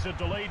indicates a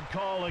delayed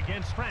call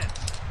against France.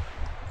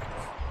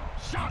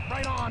 Shot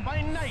right on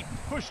by Knight.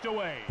 Pushed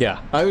away.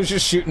 Yeah, I was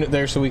just shooting it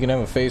there so we can have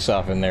a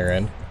face-off in their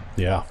end.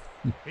 Yeah.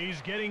 He's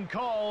getting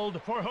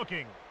called for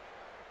hooking.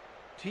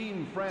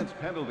 Team France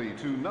penalty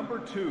to number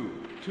 2.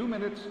 2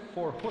 minutes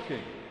for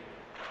hooking.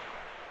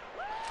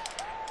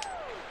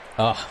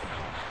 Ah,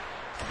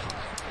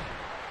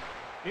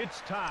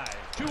 It's tied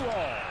 2-2.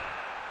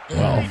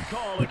 Well, Delayed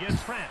call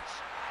against France.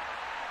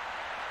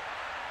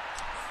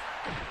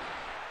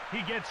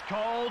 He gets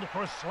called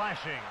for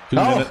slashing. 2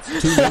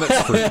 minutes. 2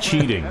 minutes for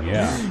cheating.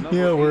 Yeah.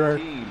 Yeah, we're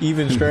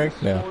even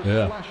strength now.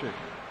 Yeah.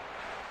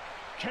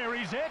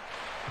 Carries it.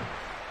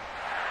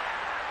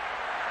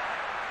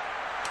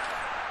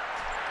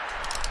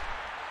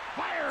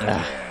 Fires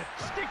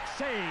it. Stick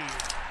save.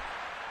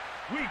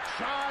 Weak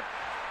shot.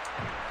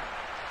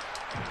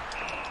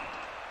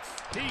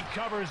 He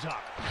covers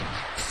up.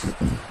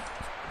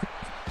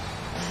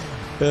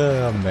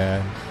 Oh,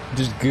 man.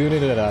 Just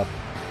gooning it up.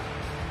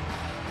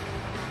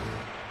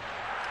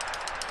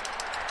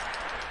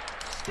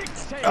 Stick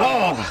save.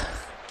 Oh!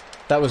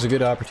 That was a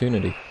good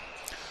opportunity.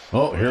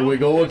 Oh, here we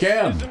go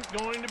again. This isn't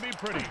going to be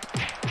pretty.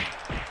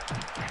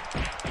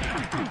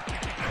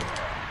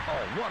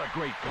 Oh, what a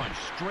great punch.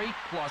 Straight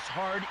plus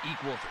hard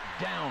equals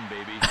down,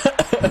 baby.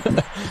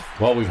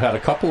 Well, we've had a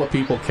couple of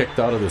people kicked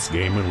out of this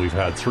game, and we've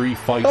had 3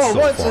 fights Oh, so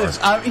what's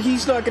far. this?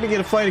 He's not going to get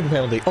a fighting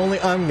penalty. Only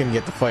I'm going to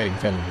get the fighting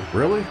penalty.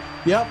 Really?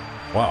 Yep.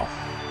 Wow.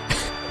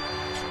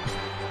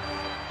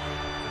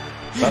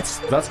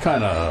 That's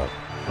kind of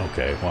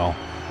okay. Well,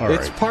 all right.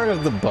 It's part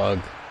of the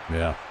bug.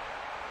 Yeah.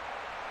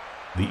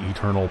 The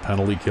eternal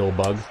penalty kill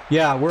bug.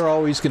 Yeah, we're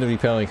always going to be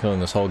penalty killing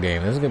this whole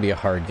game. This is going to be a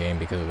hard game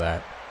because of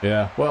that.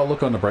 Yeah. Well,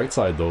 look on the bright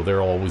side though. They'll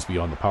always be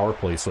on the power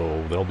play,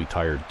 so they'll be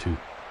tired too.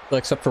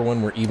 Except for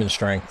when we're even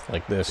strength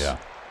like this. Yeah.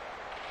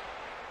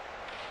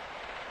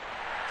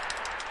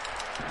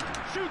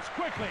 Shoots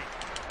quickly.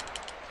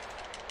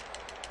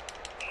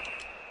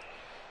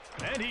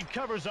 And he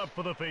covers up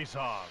for the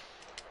face-off.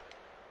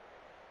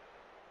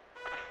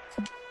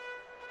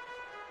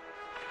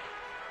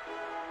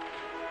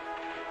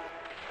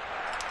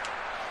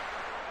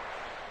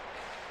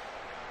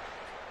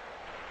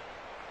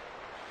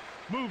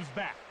 Moves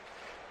back.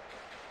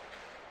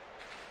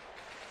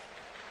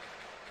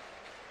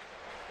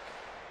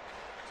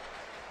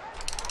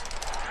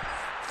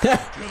 To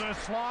the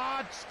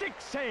slot, stick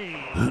save.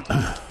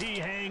 He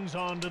hangs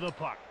on to the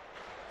puck.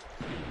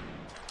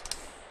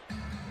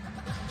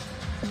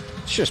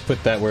 Let's just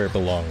put that where it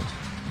belongs.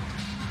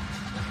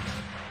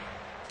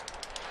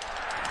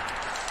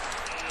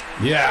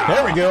 Yeah.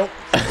 There we go.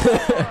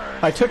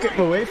 I took it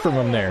away from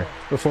him there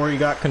before he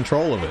got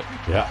control of it.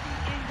 Yeah.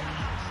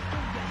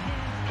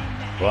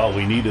 Well,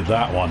 we needed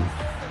that one.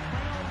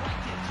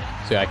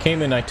 See, I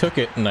came in, I took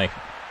it, and I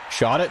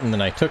shot it, and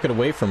then I took it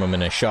away from him,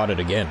 and I shot it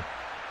again.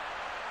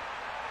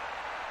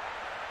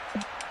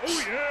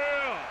 Oh,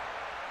 yeah!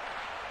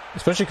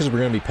 Especially because we're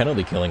going to be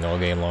penalty killing all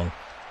game long.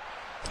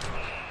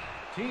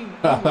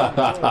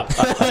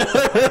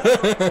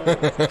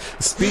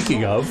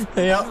 Speaking of.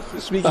 Yeah,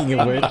 speaking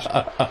of which.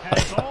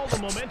 Has all the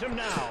momentum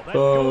now. That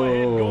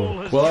go-ahead goal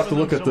has We'll have to given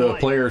look them at some the life.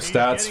 player He's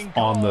stats getting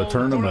on the called for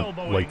tournament,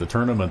 elbowing. like the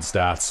tournament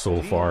stats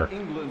so far,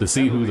 to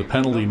see who the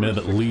penalty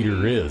minute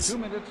leader is.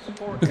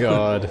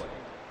 God.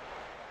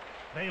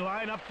 They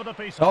line up for the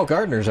face. Oh,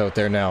 Gardner's out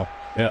there now.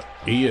 Yeah,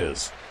 he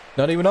is.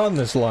 Not even on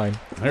this line.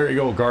 There you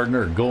go,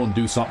 Gardner. Go and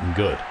do something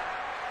good.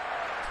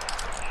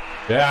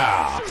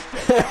 Yeah.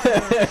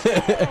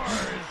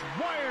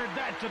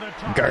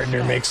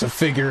 Gardner makes a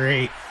figure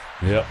 8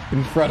 Yep.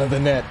 in front of the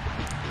net.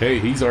 Hey,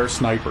 he's our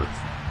sniper.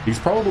 He's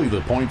probably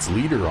the points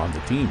leader on the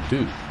team,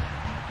 too.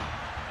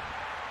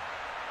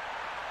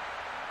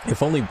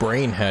 If only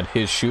Brain had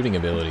his shooting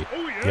ability.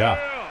 Oh, Yeah.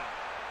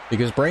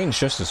 Because Brain's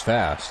just as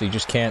fast. He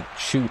just can't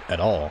shoot at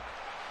all.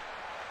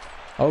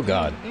 Oh,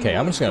 God. Okay,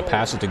 I'm just going to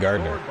pass it to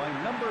Gardner.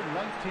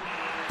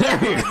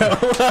 There you go.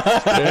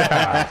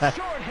 Yeah.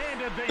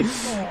 Short-handed, they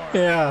score.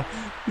 Yeah.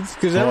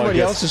 Because Well, I everybody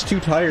guess else is too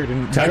tired,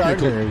 and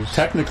Gardner is...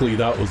 Technically,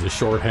 that was a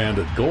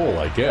shorthanded goal,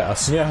 I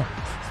guess. Yeah.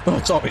 Well,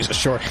 it's always a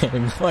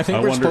shorthand. I think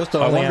I we're wonder, supposed to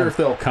I only wonder have... if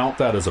they'll count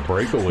that as a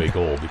breakaway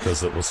goal,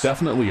 because it was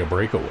definitely a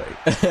breakaway.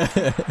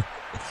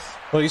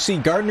 Well, you see,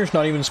 Gardner's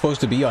not even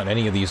supposed to be on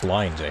any of these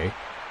lines, eh?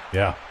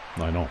 Yeah,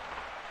 I know.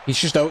 He's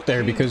just out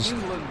there because,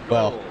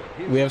 well,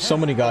 we have so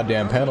many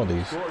goddamn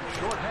penalties.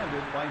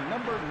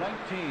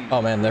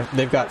 Oh man,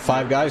 they've got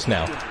 5 guys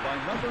now.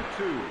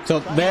 So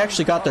they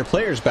actually got their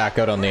players back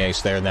out on the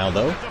ice there now,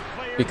 though.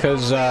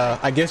 Because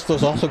I guess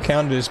those also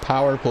counted as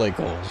power play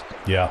goals.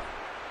 Yeah.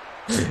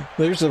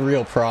 There's a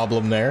real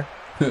problem there.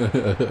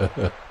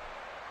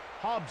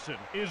 Hobson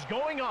is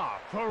going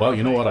off. Well,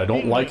 you know what? I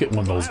don't like it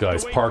when those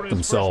guys park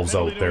themselves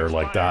out there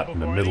like that in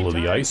the middle of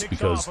the ice,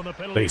 because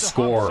they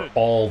score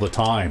all the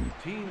time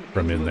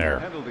from in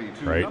there,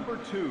 right? Number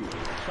 2,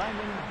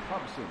 Simon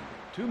Hobson.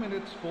 2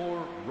 minutes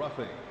for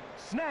roughing.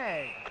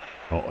 Snag.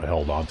 Oh, I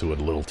held on to it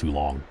a little too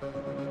long.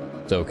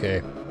 It's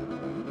okay.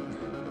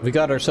 We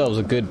got ourselves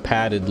a good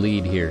padded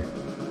lead here.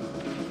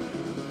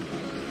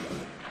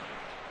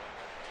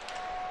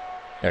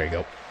 There you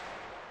go.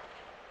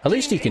 At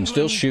least he can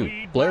still shoot.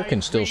 Blair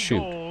can still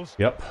shoot.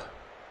 Yep.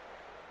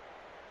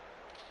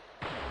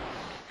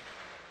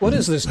 What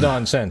is this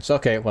nonsense?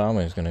 Okay, well,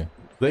 I'm just gonna...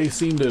 They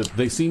seem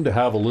to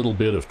have a little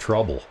bit of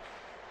trouble.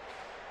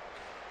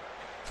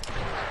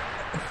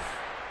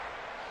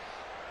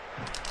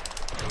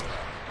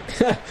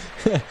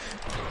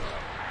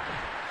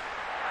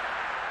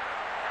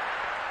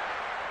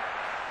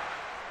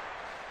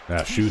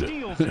 Shoot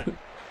it.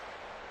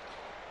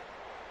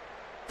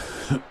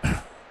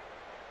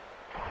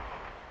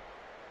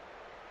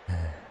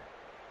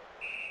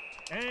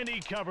 And he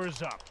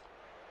covers up.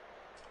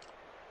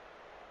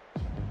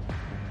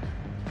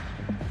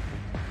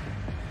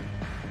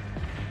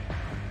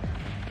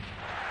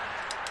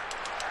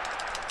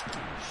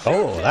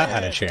 Oh, that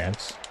had a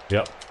chance.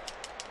 Yep.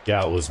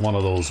 Yeah, it was one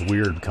of those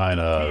weird kind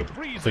of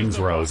things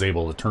where I was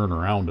able to turn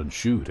around and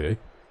shoot, eh?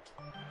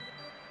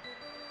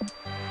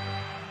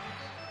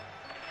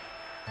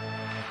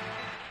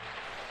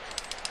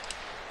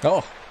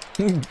 Oh,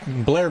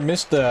 Blair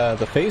missed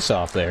the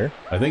face-off there.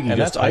 I think he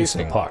just iced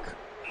the puck.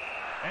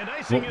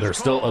 Well, they're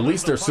still, at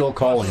least they're still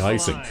calling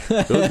icing.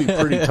 It would be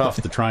pretty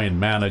tough to try and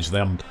manage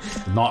them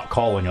not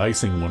calling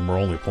icing when we're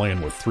only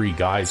playing with 3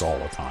 guys all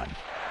the time.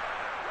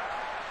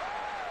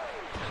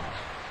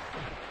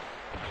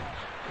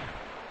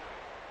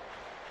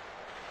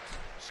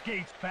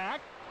 Skates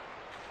back.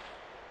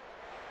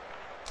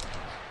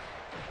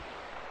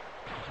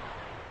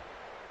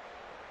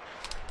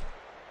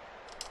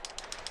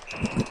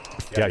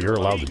 Yeah, you're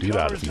allowed to do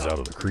that if he's out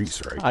of the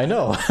crease, right? I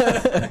know.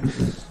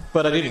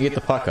 But I didn't get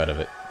the puck out of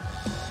it,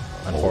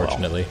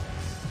 unfortunately.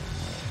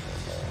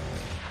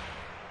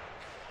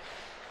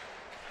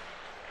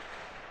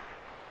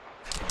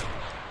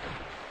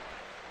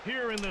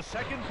 Here in the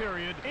second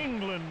period,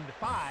 England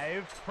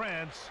 5,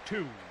 France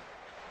 2.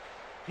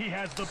 He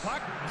has the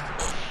puck.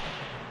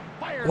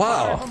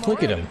 Wow,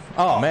 look at him.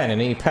 Oh man,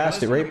 and he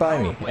passed it right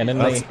by me. And then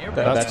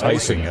that's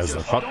icing as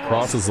the puck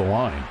crosses the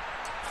line.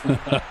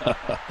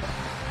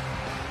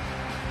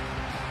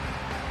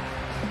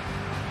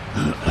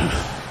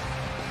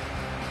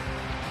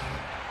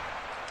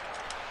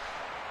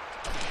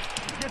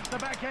 Gets the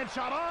backhand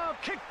shot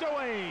off, kicked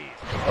away.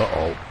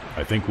 Uh-oh.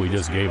 I think we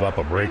just gave up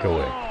a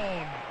breakaway.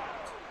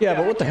 Yeah,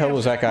 but what the hell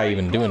was that guy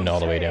even doing all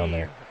the way down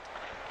there?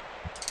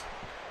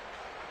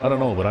 I don't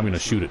know, but I'm going to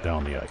shoot it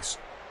down the ice.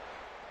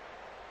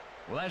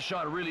 Well, that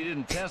shot really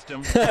didn't test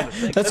him.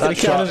 That's going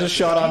to count as a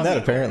shot on net,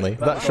 apparently.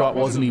 That shot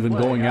wasn't even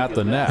going at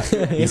the net.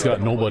 He's got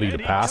nobody to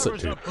pass it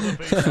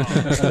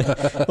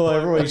to. Well,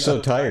 everybody's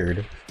so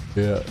tired.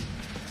 Yeah.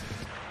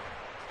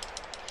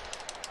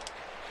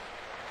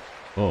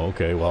 Oh,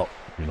 okay, well,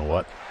 you know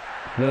what?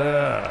 The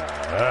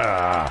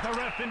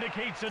ref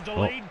indicates a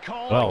delayed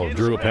call. Well,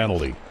 drew a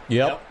penalty.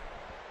 Yep.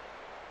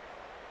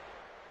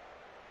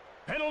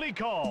 Penalty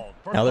call.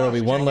 Now there will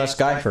be one less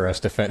guy for us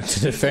to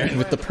defend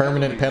with the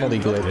permanent penalty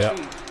glitch. Yep.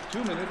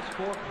 2 minutes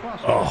for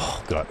crossing.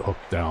 Oh, got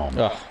hooked down.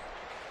 Oh.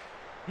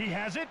 He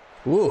has it.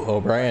 Ooh,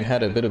 O'Brien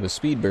had a bit of a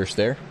speed burst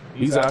there.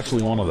 He's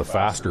actually one of the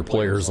faster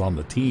players on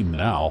the team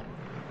now.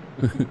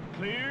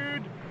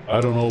 Cleared. I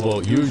don't know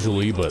about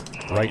usually, but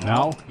right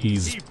now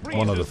he's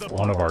one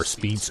of our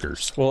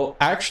speedsters. Well,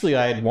 actually,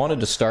 I had wanted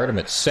to start him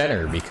at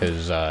center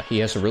because he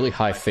has a really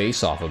high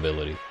face-off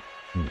ability.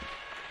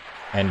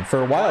 And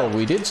for a while,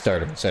 we did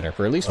start him at center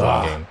for at least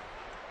one game.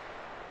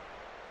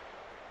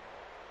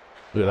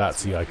 Look at that.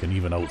 See, I can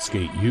even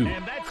outskate you.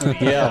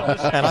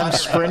 Yeah, and I'm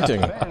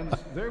sprinting. Fans,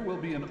 there will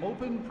be an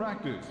open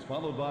practice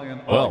followed by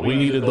an Well, we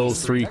needed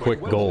those 3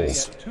 quick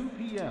goals. at 2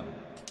 p.m.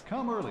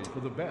 Come early for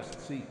the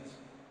best seats.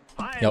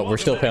 No, we're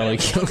still penalty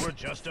killing. We're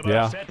just about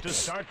Yeah. set to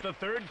start the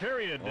third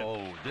period.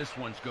 Oh, this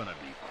one's gonna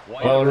be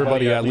quite. Well,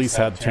 everybody at least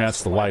had a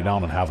chance to lie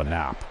down and have a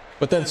nap.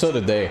 But then so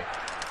did they.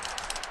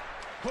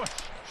 Push.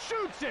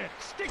 Shoots it.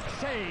 Stick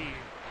save.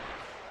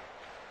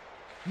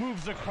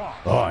 Moves across.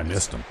 Oh, I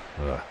missed him.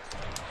 Ugh.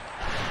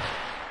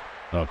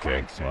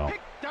 Okay, well.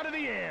 Picked out of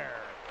the air.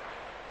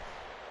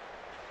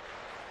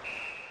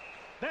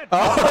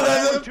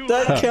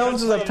 That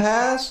counts as a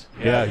pass?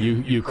 Yeah,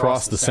 you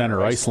crossed the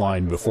center ice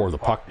line before the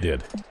puck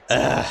did.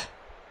 I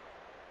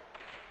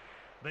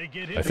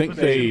think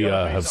they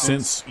have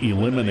since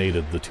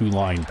eliminated the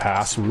 2-line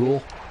pass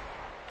rule.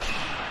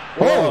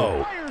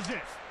 Whoa!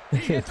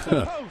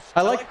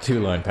 I like the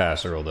 2-line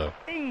pass rule, though.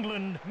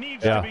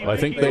 Yeah, I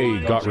think they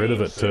got rid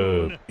of it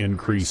to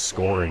increase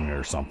scoring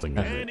or something.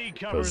 I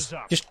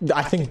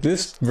think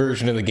this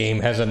version of the game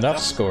has enough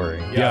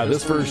scoring. Yeah,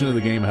 this version of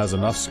the game has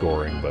enough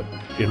scoring, but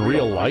in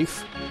real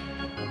life,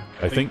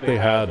 I think they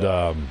had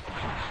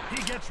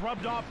he gets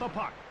rubbed off the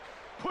puck.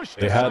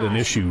 They had an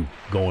issue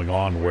going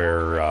on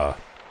where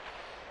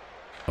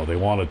they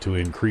wanted to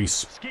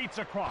increase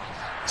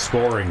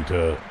scoring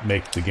to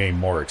make the game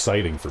more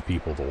exciting for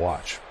people to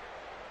watch.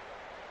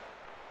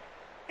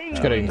 It's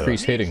got to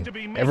increase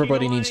hitting.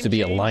 Everybody needs to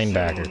be a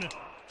linebacker.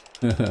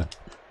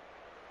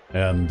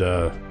 And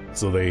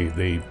so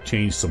they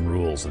changed some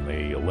rules, and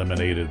they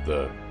eliminated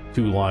the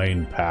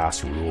 2-line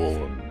pass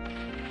rule and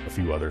a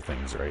few other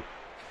things, right?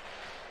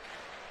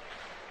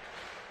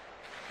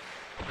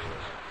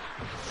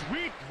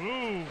 Sweet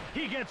move.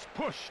 He gets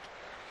pushed.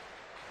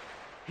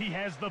 He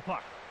has the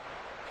puck.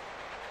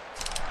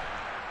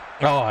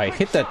 Oh, I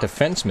hit that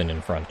defenseman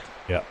in front.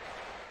 Yeah.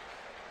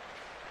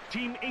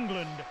 Team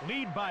England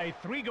lead by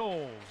 3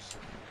 goals.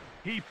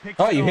 He picks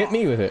Oh, you hit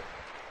me with it.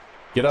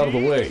 Get out of the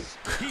way.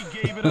 He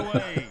gave it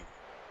away.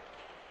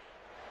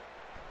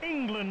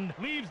 England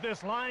leaves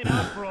this line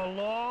out for a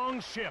long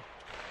shift.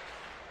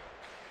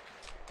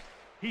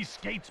 He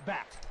skates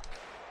back.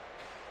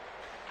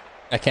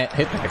 I can't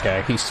hit that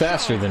guy. He's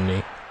faster than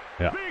me.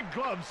 Yeah. Big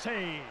glove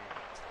save.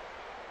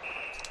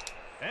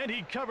 And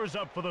he covers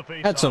up for the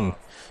face. Had some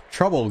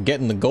trouble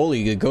getting the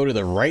goalie to go to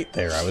the right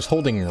there. I was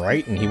holding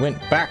right and he went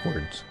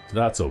backwards.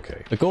 That's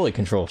okay. The goalie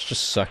controls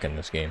just suck in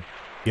this game.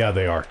 Yeah,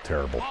 they are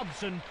terrible.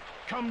 Hobson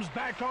comes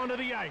back onto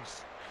the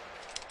ice.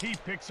 He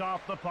picks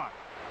off the puck.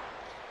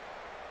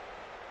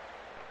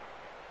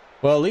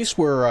 Well, at least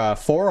we're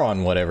 4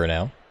 on whatever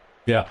now.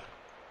 Yeah.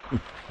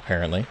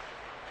 Apparently.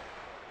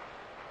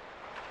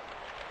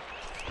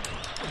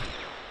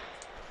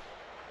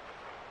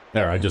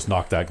 There, I just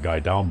knocked that guy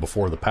down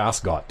before the pass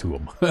got to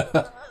him.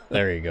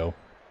 There you go.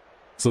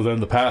 So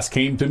then the pass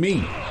came to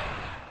me.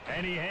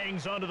 And he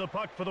hangs onto the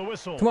puck for the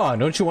whistle. Come on,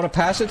 don't you want to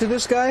pass it to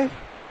this guy?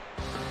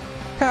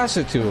 Pass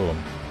it to him.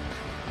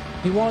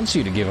 He wants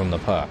you to give him the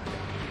puck.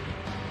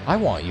 I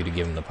want you to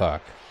give him the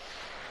puck.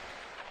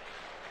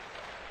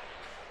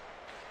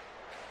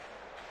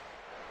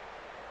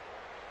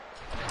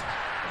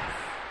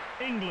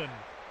 England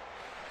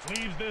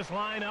leaves this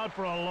line out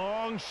for a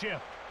long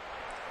shift.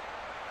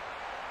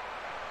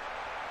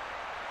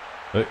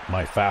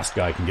 My fast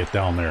guy can get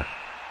down there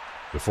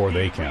before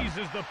they can.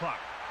 Freezes the puck.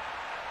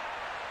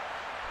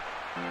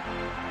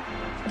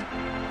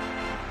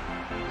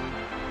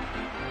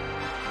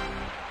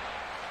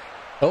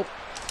 Oh.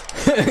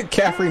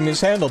 Caffrey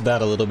mishandled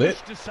that a little bit.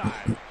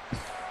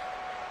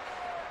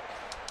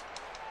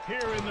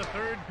 Here in the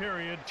third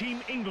period,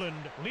 Team England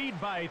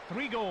lead by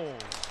 3 goals.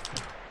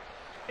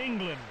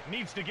 England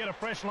needs to get a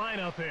fresh line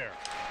out there.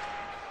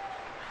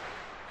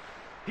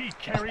 He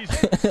carries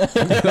it.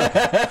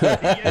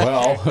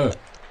 Well,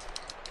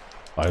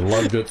 I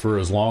lugged it for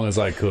as long as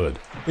I could.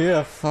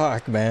 Yeah,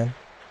 fuck, man.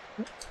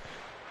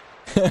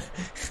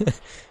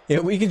 Yeah,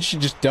 we should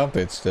just dump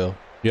it still.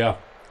 Yeah,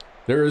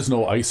 there is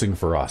no icing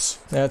for us.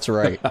 That's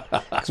right.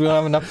 Because we don't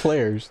have enough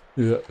players.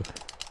 Yeah.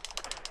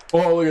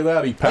 Oh, look at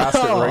that. He passed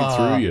it right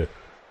through you.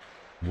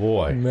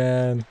 Boy.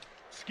 Man.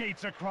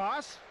 Skates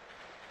across.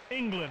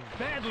 England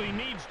badly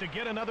needs to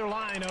get another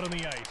line out on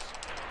the ice.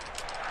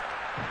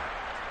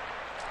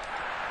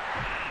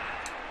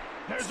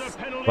 There's a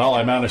penalty. Well,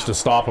 I managed to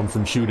stop him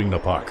from shooting the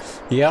puck.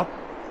 Yep.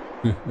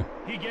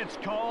 He gets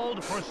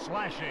called for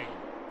slashing.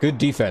 Good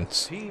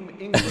defense. Team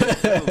England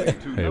penalty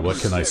to Hey, what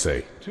can I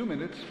say? 2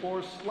 minutes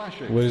for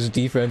slashing. What does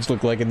defense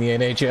look like in the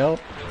NHL?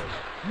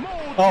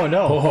 Mowed Oh, down,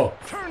 no. Oh,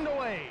 turned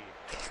away.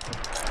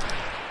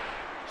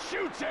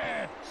 Shoots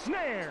it.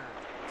 Snare.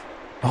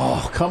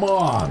 oh, come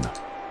on.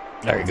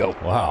 There you go.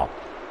 Wow.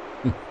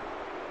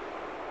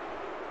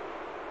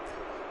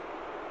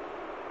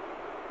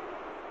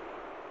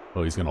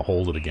 Well, he's going to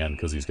hold it again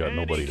because he's got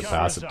nobody to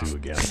pass it to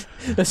again.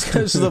 That's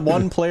because the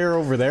one player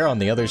over there on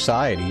the other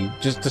side, he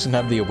just doesn't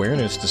have the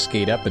awareness to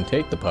skate up and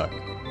take the puck.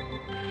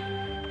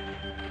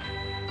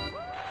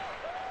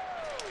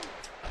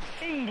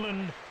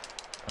 England.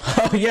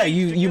 Oh yeah,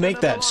 you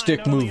make that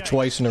stick move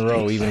twice in a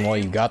row even while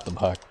you got the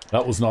puck.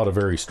 That was not a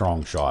very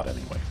strong shot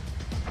anyway.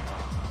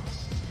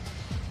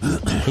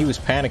 He was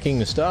panicking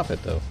to stop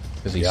it though,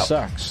 because he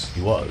sucks.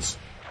 He was.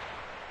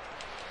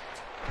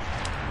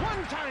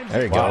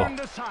 There you go.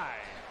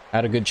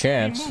 Had a good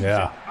chance.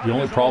 Yeah. The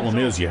only problem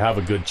is you have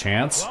a good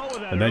chance,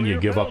 and then you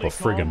give up a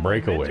friggin'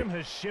 breakaway.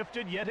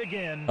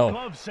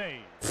 Oh.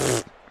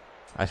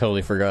 I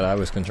totally forgot I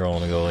was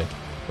controlling the goalie.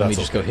 Let me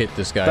just go hit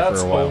this guy for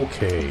a while. That's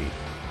okay.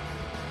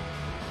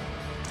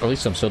 Or at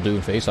least I'm still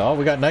doing face. Oh,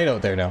 we got Knight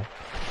out there now.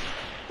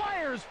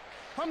 Fires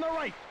from the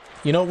right.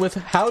 You know, with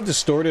how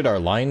distorted our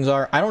lines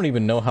are, I don't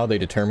even know how they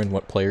determine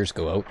what players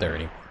go out there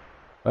anymore.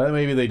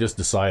 Maybe they just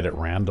decide at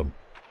random.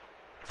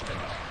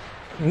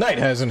 Knight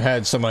hasn't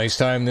had some ice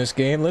time this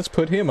game. Let's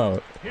put him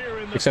out.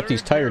 Except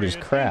he's tired as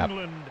crap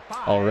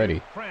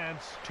already.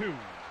 France 2.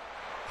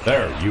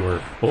 There, you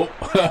were... Oh.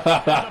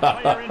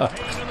 A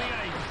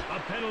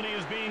penalty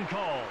is being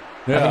called.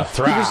 Yeah, I mean,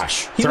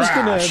 thrash.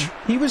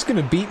 He was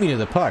gonna beat me to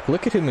the puck.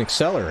 Look at him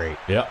accelerate.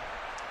 Yeah.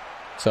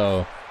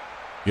 So...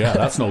 Yeah,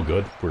 that's no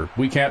good.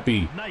 We can't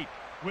be...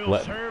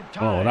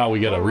 Oh, now we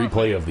get a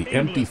replay of the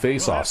empty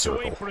face-off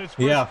circle.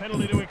 Yeah.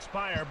 Penalty to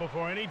expire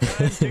before any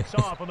time ticks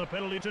off on the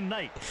penalty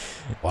tonight.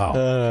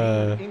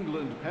 Wow.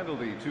 England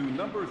penalty to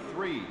number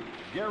 3,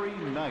 Gary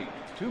Knight.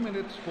 2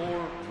 minutes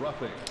for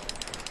roughing.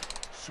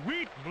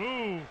 Sweet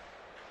move.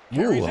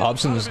 Ooh,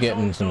 Hobson's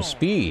getting some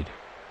speed.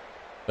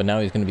 But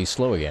now he's going to be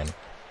slow again.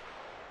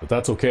 But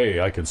that's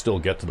okay. I can still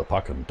get to the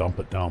puck and dump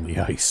it down the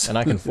ice. And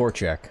I can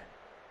forecheck.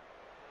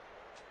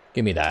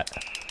 Give me that.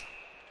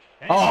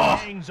 And he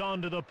hangs on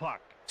to the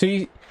puck.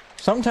 See,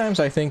 sometimes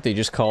I think they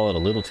just call it a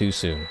little too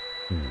soon.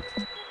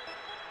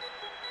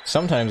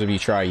 Sometimes if you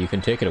try, you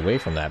can take it away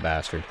from that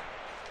bastard.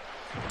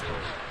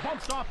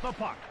 Bumps off the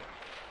puck.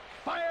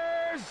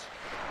 Fires!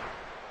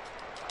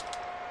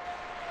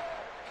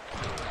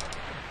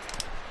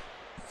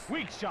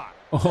 Weak shot.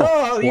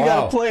 Oh, you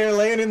got a player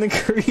laying in the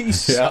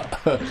crease. Yeah.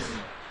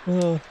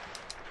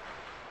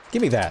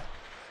 Give me that.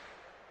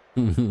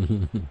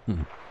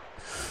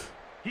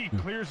 He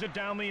clears it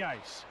down the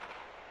ice.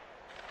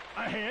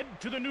 Ahead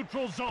to the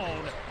neutral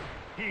zone.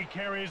 He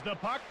carries the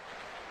puck.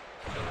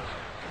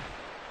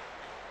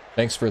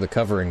 Thanks for the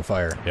covering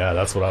fire. Yeah,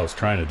 that's what I was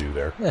trying to do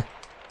there.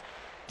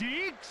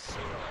 Deeks.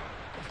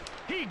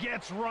 He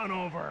gets run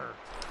over.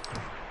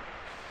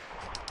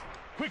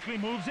 Quickly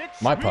moves it.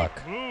 My Sweet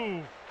puck.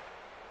 Move.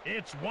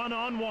 It's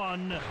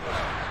 1-on-1.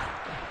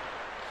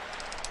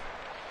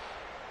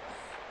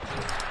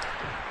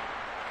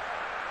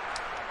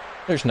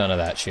 There's none of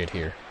that shit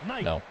here.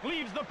 Knight No.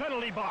 leaves the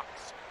penalty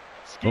box.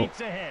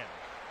 Skates ahead.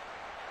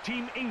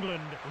 Team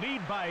England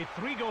lead by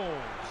 3 goals.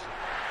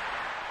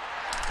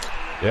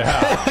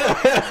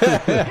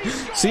 Yeah.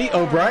 See,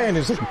 O'Brien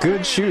is a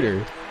good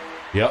shooter.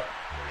 Yep.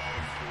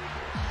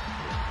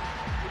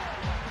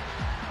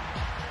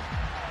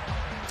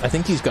 I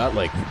think he's got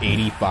like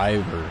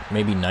 85 or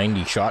maybe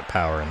 90 shot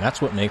power, and that's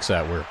what makes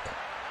that work.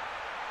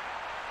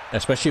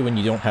 Especially when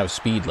you don't have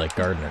speed like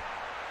Gardner.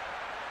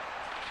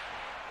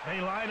 They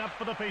line up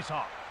for the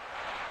faceoff.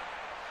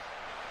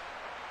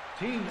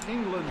 Team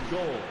England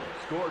goal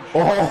scored.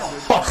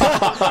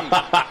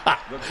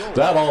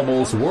 That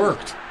almost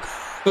worked.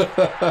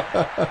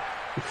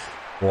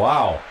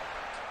 Wow.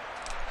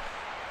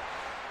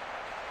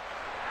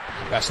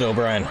 That's to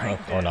O'Brien. Oh,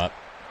 or not.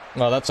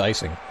 No, that's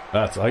icing.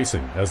 That's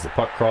icing as the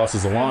puck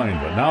crosses the line,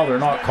 but now they're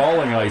not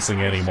calling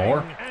icing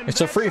anymore.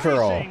 It's a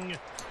free-for-all.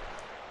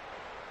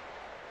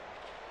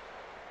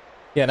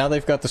 Yeah, now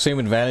they've got the same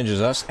advantage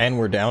as us, and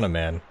we're down a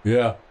man.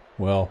 Yeah,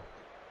 well.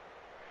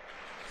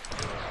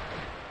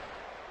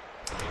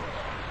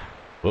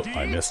 Oop,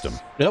 I missed him.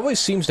 It always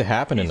seems to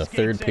happen in the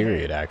third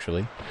period,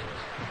 actually.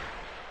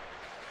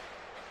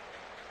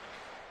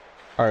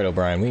 Alright,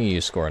 O'Brien, we need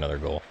to score another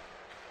goal.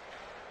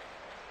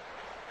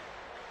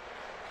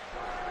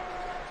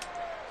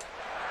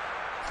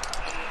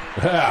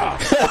 Yeah.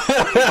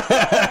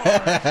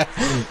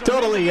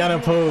 Totally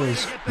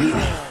unopposed.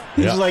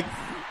 He's like,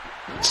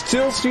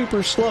 still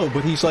super slow,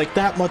 but he's like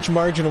that much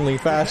marginally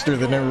faster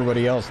than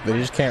everybody else. They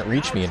just can't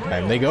reach me in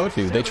time. They go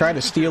to. They try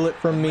to steal it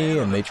from me,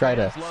 and they try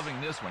to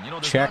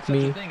check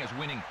me. Thing is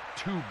winning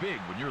too big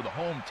when you're the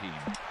home team.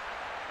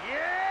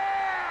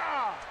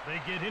 Yeah! They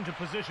get into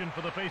position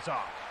for the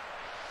faceoff.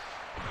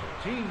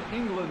 Team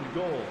England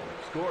goal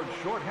scored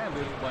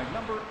shorthanded by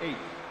number 8.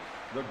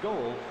 The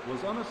goal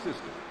was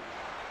unassisted.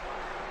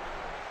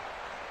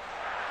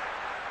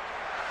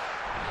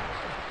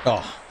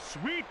 Oh,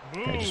 Sweet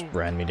they move. just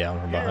ran me down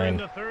from Here in behind.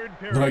 the third I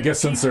period, guess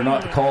since they're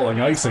not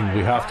calling icing,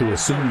 we have to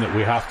assume that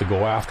we have to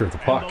go after the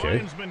and puck, the eh?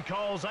 linesman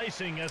calls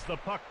icing as the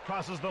puck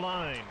crosses the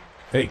line.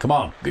 Hey, come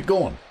on, get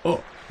going.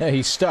 Oh, Yeah,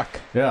 he's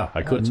stuck. yeah,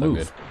 I couldn't That's no move.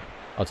 good.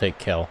 I'll take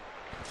Kel.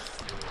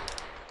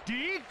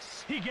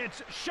 Deeks, he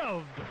gets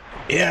shoved.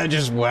 Yeah,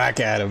 just whack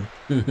at him.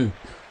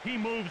 He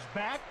moves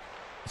back.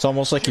 It's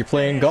almost like you're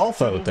playing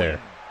golf out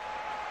there.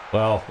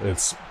 Well,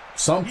 it's He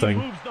something.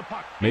 moves the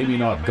puck Maybe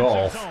into the not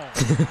golf.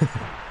 offensive zone.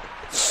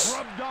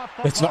 Rubbed off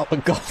the It's puck. not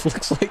what golf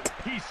looks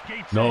like. He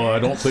skates No, I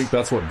ahead. don't think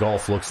that's what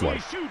golf looks Will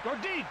like. he shoot or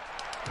deke?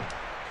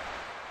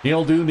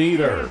 He'll do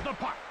neither. Here's the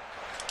puck.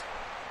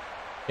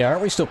 Yeah,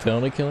 aren't we still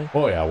penalty killing?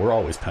 Oh yeah, we're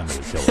always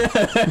penalty killing.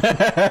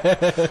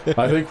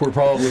 I think we're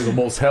probably the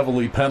most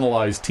heavily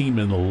penalized team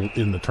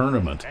in the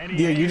tournament. And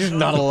he Yeah, you're just hangs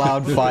not on allowed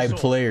to the 5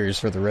 whistle. players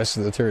for the rest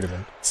of the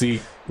tournament.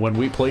 See, when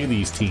we play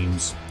these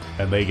teams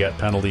and they get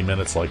penalty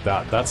minutes like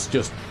that, that's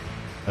just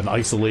an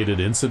isolated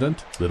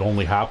incident that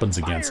only happens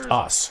against Fires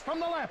us. from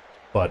the left.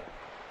 But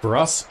for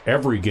us,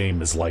 every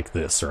game is like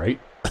this, right?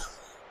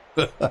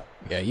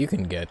 Yeah, you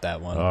can get that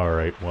one. All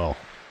right, well,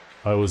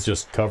 I was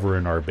just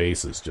covering our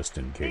bases just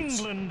in case.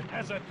 England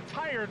has a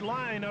tired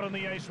line out on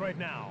the ice right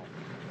now.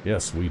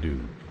 Yes, we do.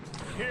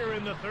 Here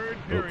in the third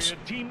period, Oops.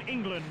 Team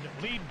England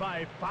lead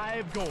by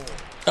 5 goals.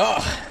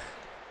 Oh,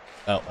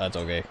 that's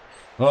okay.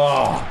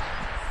 Oh,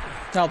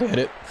 I'll hit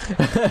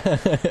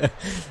it.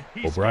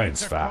 He O'Brien's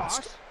skates across.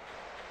 fast.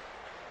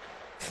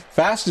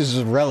 Fast is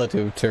a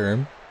relative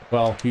term.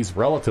 Well, he's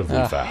relatively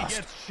He fast.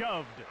 gets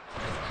shoved.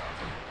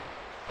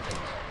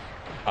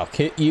 I'll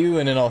hit you,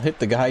 and then I'll hit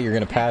the guy you're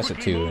going to pass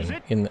it to.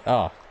 And in the,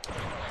 I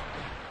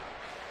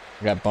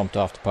got bumped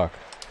off the puck.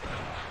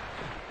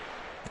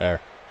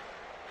 There.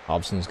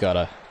 Hobson's got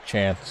a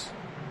chance.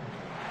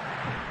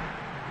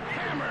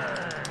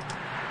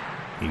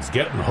 He's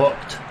getting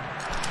hooked.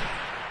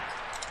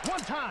 One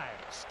time,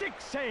 stick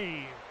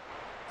save.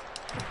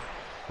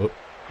 Oh.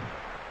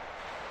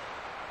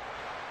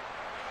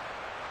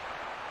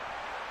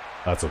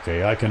 That's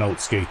okay. I can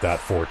outskate that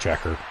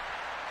forechecker.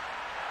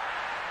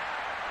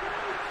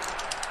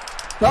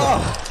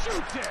 Oh!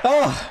 Shoots it.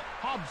 Oh!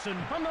 Hobson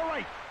from the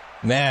right.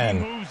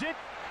 Man. Moves it.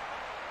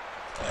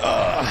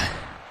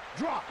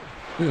 Drop.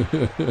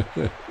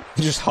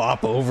 Just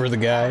hop over the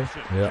guy.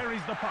 Hobson Yeah.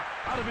 carries the puck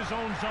out of his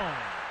own zone.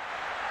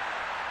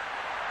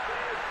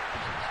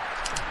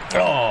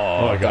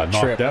 Oh, I got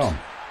knocked tripped. down.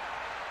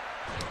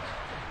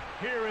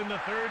 Here in the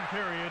third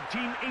period,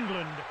 Team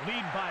England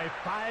lead by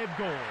 5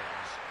 goals.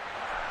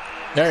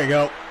 There you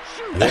go.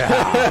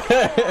 Yeah.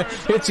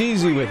 It's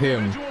easy with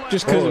him,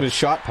 just because of his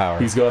shot power.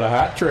 He's got a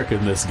hat trick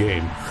in this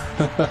game.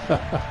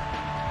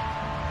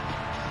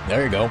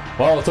 There you go.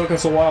 Well, it took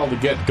us a while to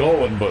get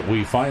going, but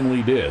we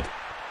finally did.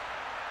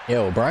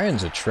 Yo,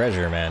 O'Brien's a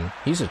treasure, man.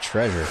 He's a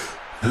treasure.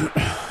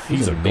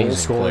 He's a amazing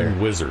goal-scoring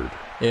player. wizard.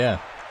 Yeah.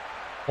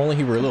 Only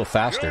he were a little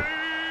faster.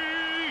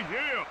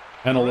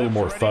 And a little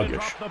more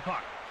thuggish.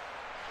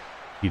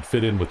 He'd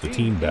fit in with the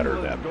team better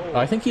then.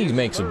 I think he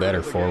makes a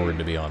better forward,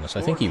 to be honest.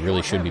 I think he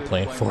really should be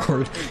playing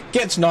forward.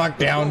 Gets knocked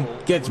down,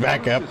 gets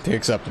back up,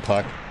 picks up the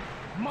puck.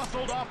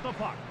 Muscled off the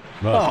puck.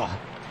 Oh,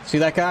 see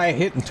that guy I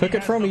hit and took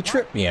it from? He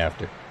tripped me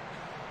after.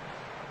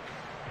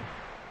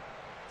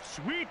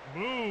 Sweet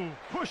move.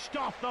 Pushed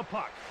off the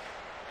puck.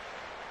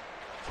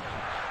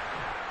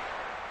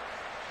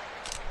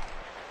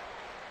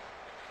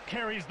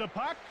 Carries the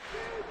puck.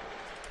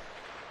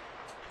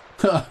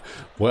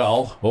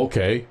 Well,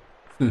 okay.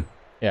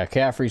 Yeah,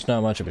 Caffrey's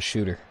not much of a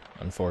shooter,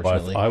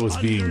 unfortunately. I was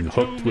being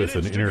hooked with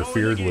and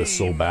interfered with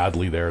so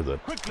badly there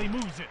that Quickly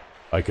moves it.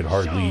 I could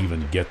hardly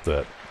even get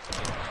that.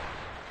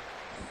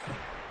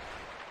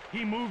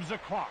 He moves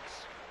across.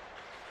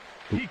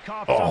 He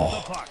coughs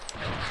off the puck.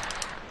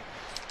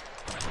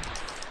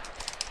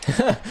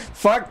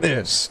 Fuck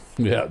this!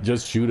 Yeah,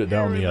 just shoot it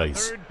down the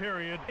ice. Third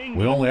period,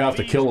 We only have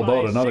to kill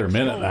about another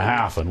minute and a 6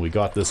 half, and we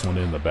got this one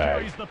in the bag.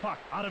 Carries the puck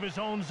out of his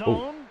own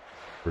zone.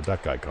 Where'd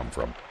that guy come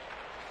from?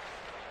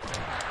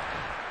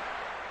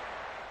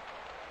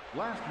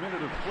 Last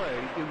minute of play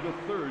in the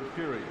third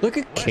period. Look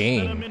at Less than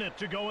a Kane. minute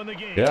to go in the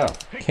game. Yeah.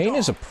 Picked Kane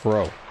is a off.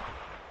 pro.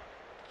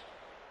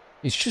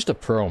 He's just a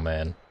pro,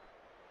 man.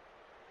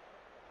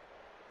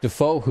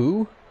 Defoe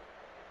who?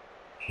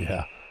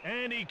 Yeah.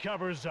 And he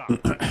covers up.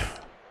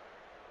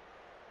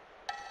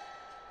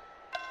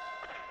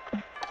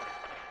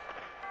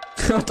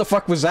 What the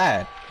fuck was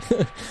that?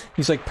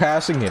 He's like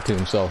passing it to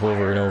himself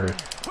over and over.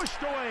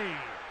 Pushed away.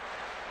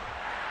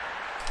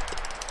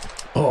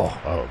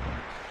 Oh.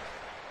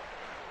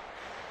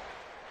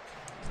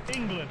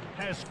 England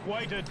has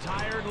quite a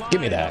tired line Give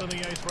me that. out on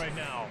the ice right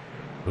now.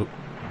 Oop.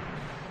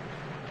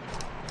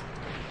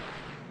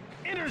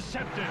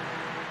 Intercepted.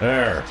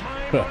 There.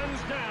 Time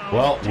runs down.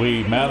 Well,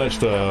 we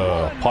managed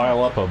to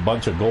pile up a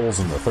bunch of goals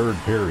in the third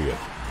period.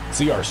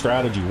 See, our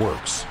strategy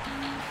works.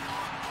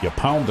 You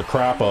pound the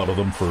crap out of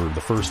them for the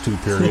first 2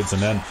 periods,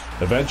 and then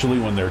eventually,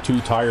 when they're too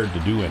tired to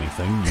do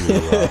anything,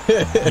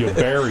 you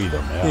bury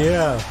them.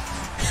 Yeah.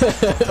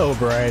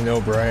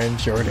 O'Brien,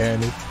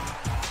 shorthanded.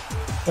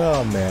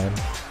 Oh, man.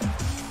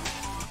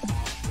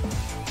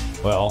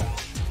 Well,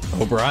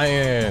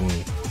 O'Brien.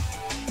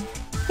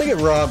 Look at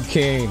Rob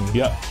Kane.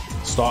 yep.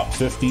 Stopped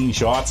 15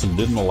 shots and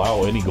didn't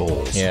allow any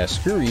goals. Yeah,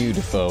 screw you,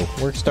 Defoe.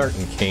 We're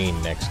starting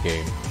Kane next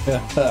game.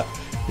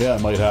 Yeah, I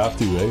might have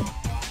to, eh?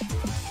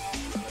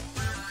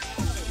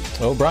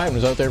 O'Brien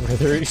was out there for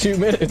 32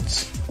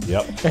 minutes.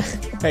 Yep.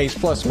 Hey, he's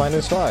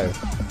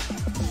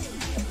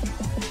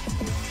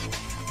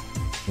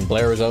 ±5. And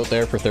Blair was out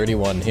there for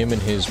 31. Him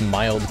and his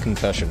mild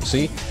concussion.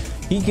 See?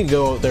 He can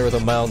go out there with a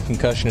mild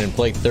concussion and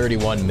play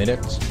 31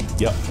 minutes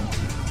Yep.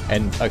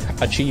 and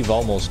achieve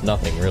almost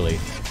nothing, really.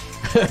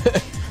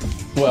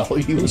 Well,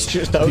 he was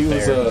just out he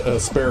there. was a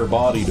spare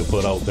body to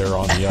put out there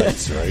on the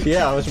ice, right?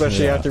 Yeah,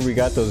 especially Yeah. after we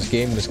got those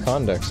game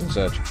misconducts and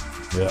such.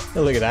 Yeah.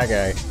 Oh, look at that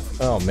guy.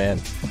 Oh, man.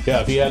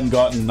 Yeah, if he hadn't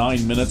gotten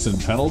 9 minutes in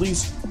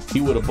penalties,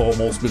 he would have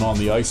almost been on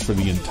the ice for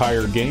the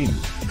entire game.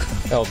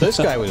 Oh, this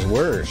guy was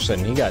worse,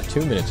 and he got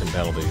 2 minutes in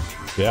penalties.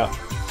 Yeah.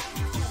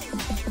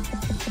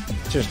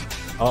 Just,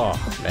 oh,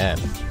 man.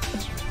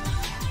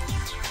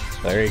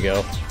 There you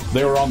go.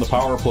 They were on the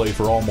power play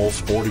for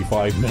almost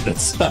 45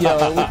 minutes. Yo,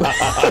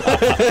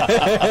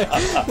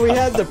 we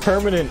had the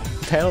permanent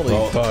penalty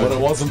bug. But it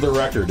wasn't the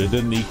record. It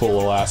didn't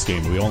equal the last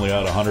game. We only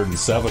had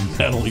 107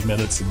 penalty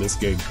minutes in this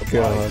game.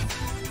 God.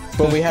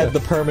 But we had the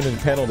permanent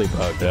penalty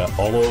bug. Yeah,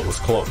 although it was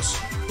close.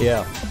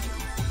 Yeah.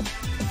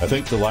 I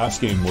think the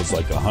last game was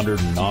like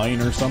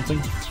 109 or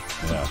something.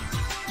 Yeah.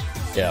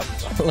 Yeah.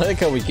 I like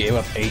how we gave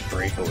up 8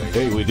 breakaways.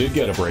 Hey, we did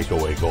get a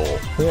breakaway goal.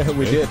 Yeah,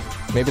 we did.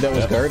 Maybe that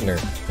was Yeah. Gardner.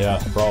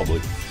 Yeah,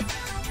 probably.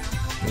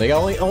 They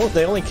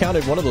only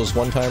counted one of those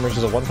one-timers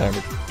as a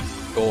one-timer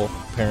goal,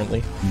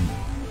 apparently.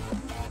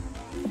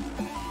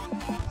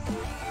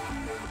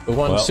 We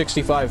won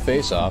 65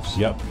 face-offs.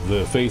 Yep,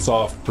 the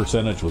face-off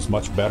percentage was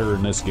much better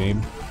in this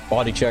game.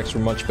 Body checks were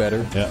much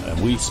better. Yeah,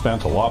 and we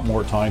spent a lot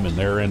more time in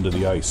their end of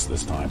the ice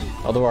this time.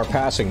 Although our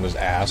passing was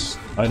ass.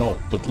 I know,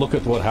 but look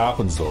at what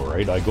happens though,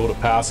 right? I go to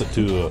pass it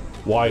to a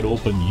wide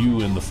open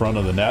you in the front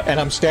of the net, And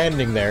I'm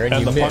standing there, and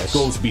you the miss. puck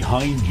goes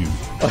behind you.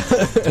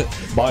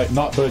 By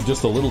not by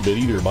just a little bit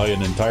either, by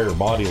an entire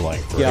body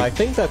length, right? Yeah, I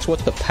think that's what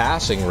the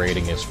passing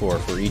rating is for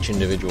each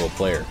individual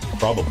player.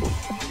 Probably.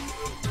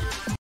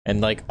 And,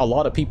 like, a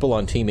lot of people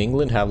on Team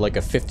England have, like,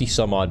 a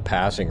 50-some-odd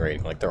passing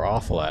rating. Like, they're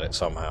awful at it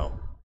somehow.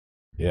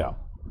 Yeah.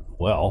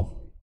 Well,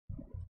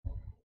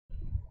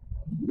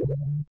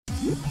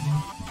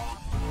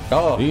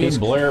 Oh, Ian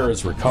Blair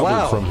has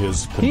recovered from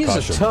his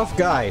concussion. He's a tough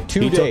guy.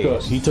 2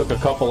 days. He took a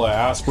couple of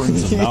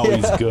aspirins and now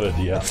he's good,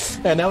 yeah.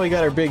 And now we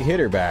got our big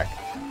hitter back.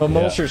 But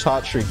Mulcher's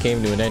hot streak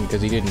came to an end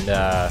because he didn't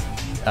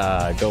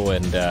go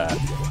and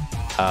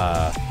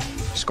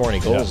score any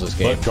goals this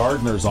game. But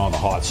Gardner's on a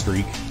hot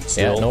streak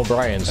still. Yeah, and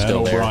O'Brien's still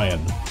and there.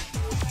 O'Brien.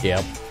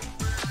 Yep.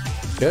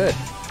 Good.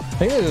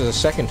 think this is the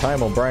second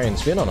time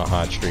O'Brien's been on a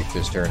hot streak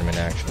this tournament,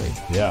 actually.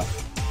 Yeah.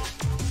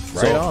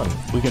 Right on.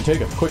 We can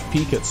take a quick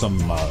peek at some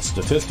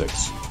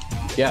statistics.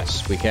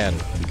 Yes, we can.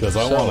 Because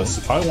I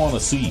want to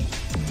see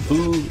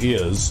who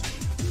is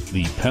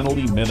the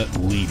penalty minute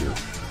leader.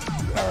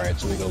 All right,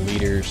 so we go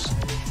leaders,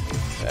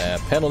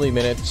 penalty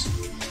minutes.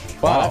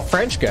 Wow, that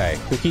French guy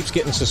who keeps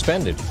getting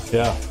suspended.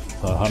 Yeah,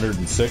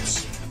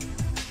 106.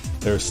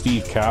 There's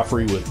Steve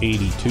Caffrey with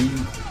 82.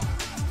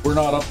 We're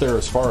not up there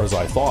as far as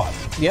I thought.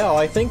 Yeah, well,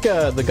 I think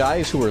the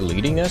guys who are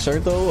leading us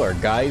are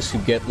guys who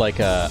get like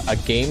a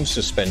game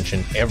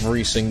suspension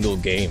every single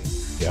game.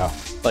 Yeah.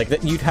 Like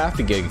that, you'd have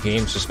to get a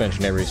game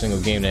suspension every single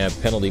game to have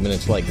penalty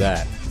minutes like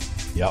that.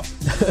 Yep.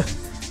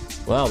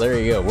 Well, there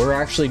you go. We're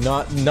actually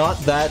not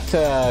that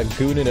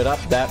gooning it up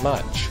that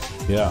much.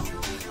 Yeah.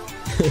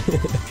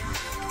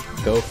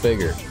 Go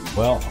figure.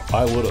 Well,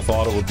 I would have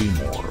thought it would be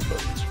more,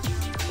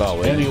 but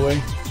well,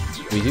 anyway,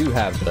 we do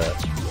have the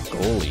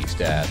goalie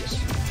stats.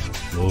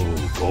 Oh,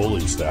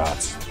 goalie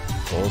stats.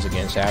 Goals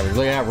against average.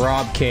 Look at that,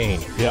 Rob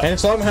Kane. Yeah. And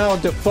somehow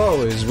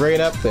Defoe is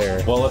right up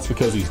there. Well, that's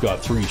because he's got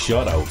 3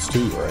 shutouts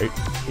too, right?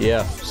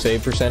 Yeah.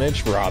 Save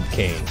percentage, Rob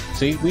Kane.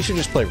 See, we should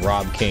just play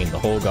Rob Kane the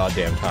whole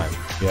goddamn time.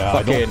 Yeah,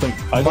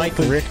 Fucking Mike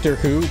Richter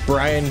who?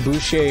 Brian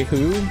Boucher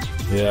who?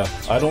 Yeah,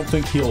 I don't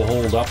think he'll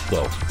hold up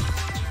though.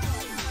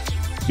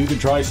 You can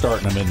try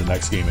starting him in the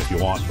next game if you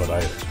want, but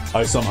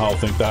I somehow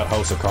think that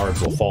house of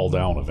cards will fall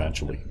down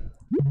eventually.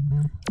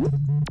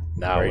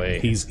 No way.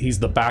 He's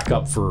the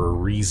backup for a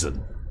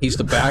reason. He's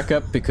the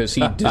backup because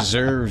he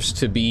deserves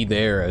to be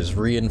there as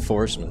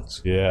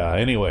reinforcements. Yeah,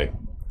 anyway.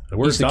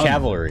 He's the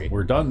cavalry.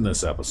 We're done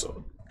this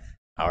episode.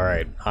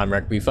 Alright, I'm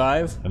Rec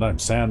B5. And I'm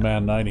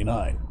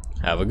Sandman99.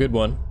 Have a good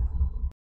one.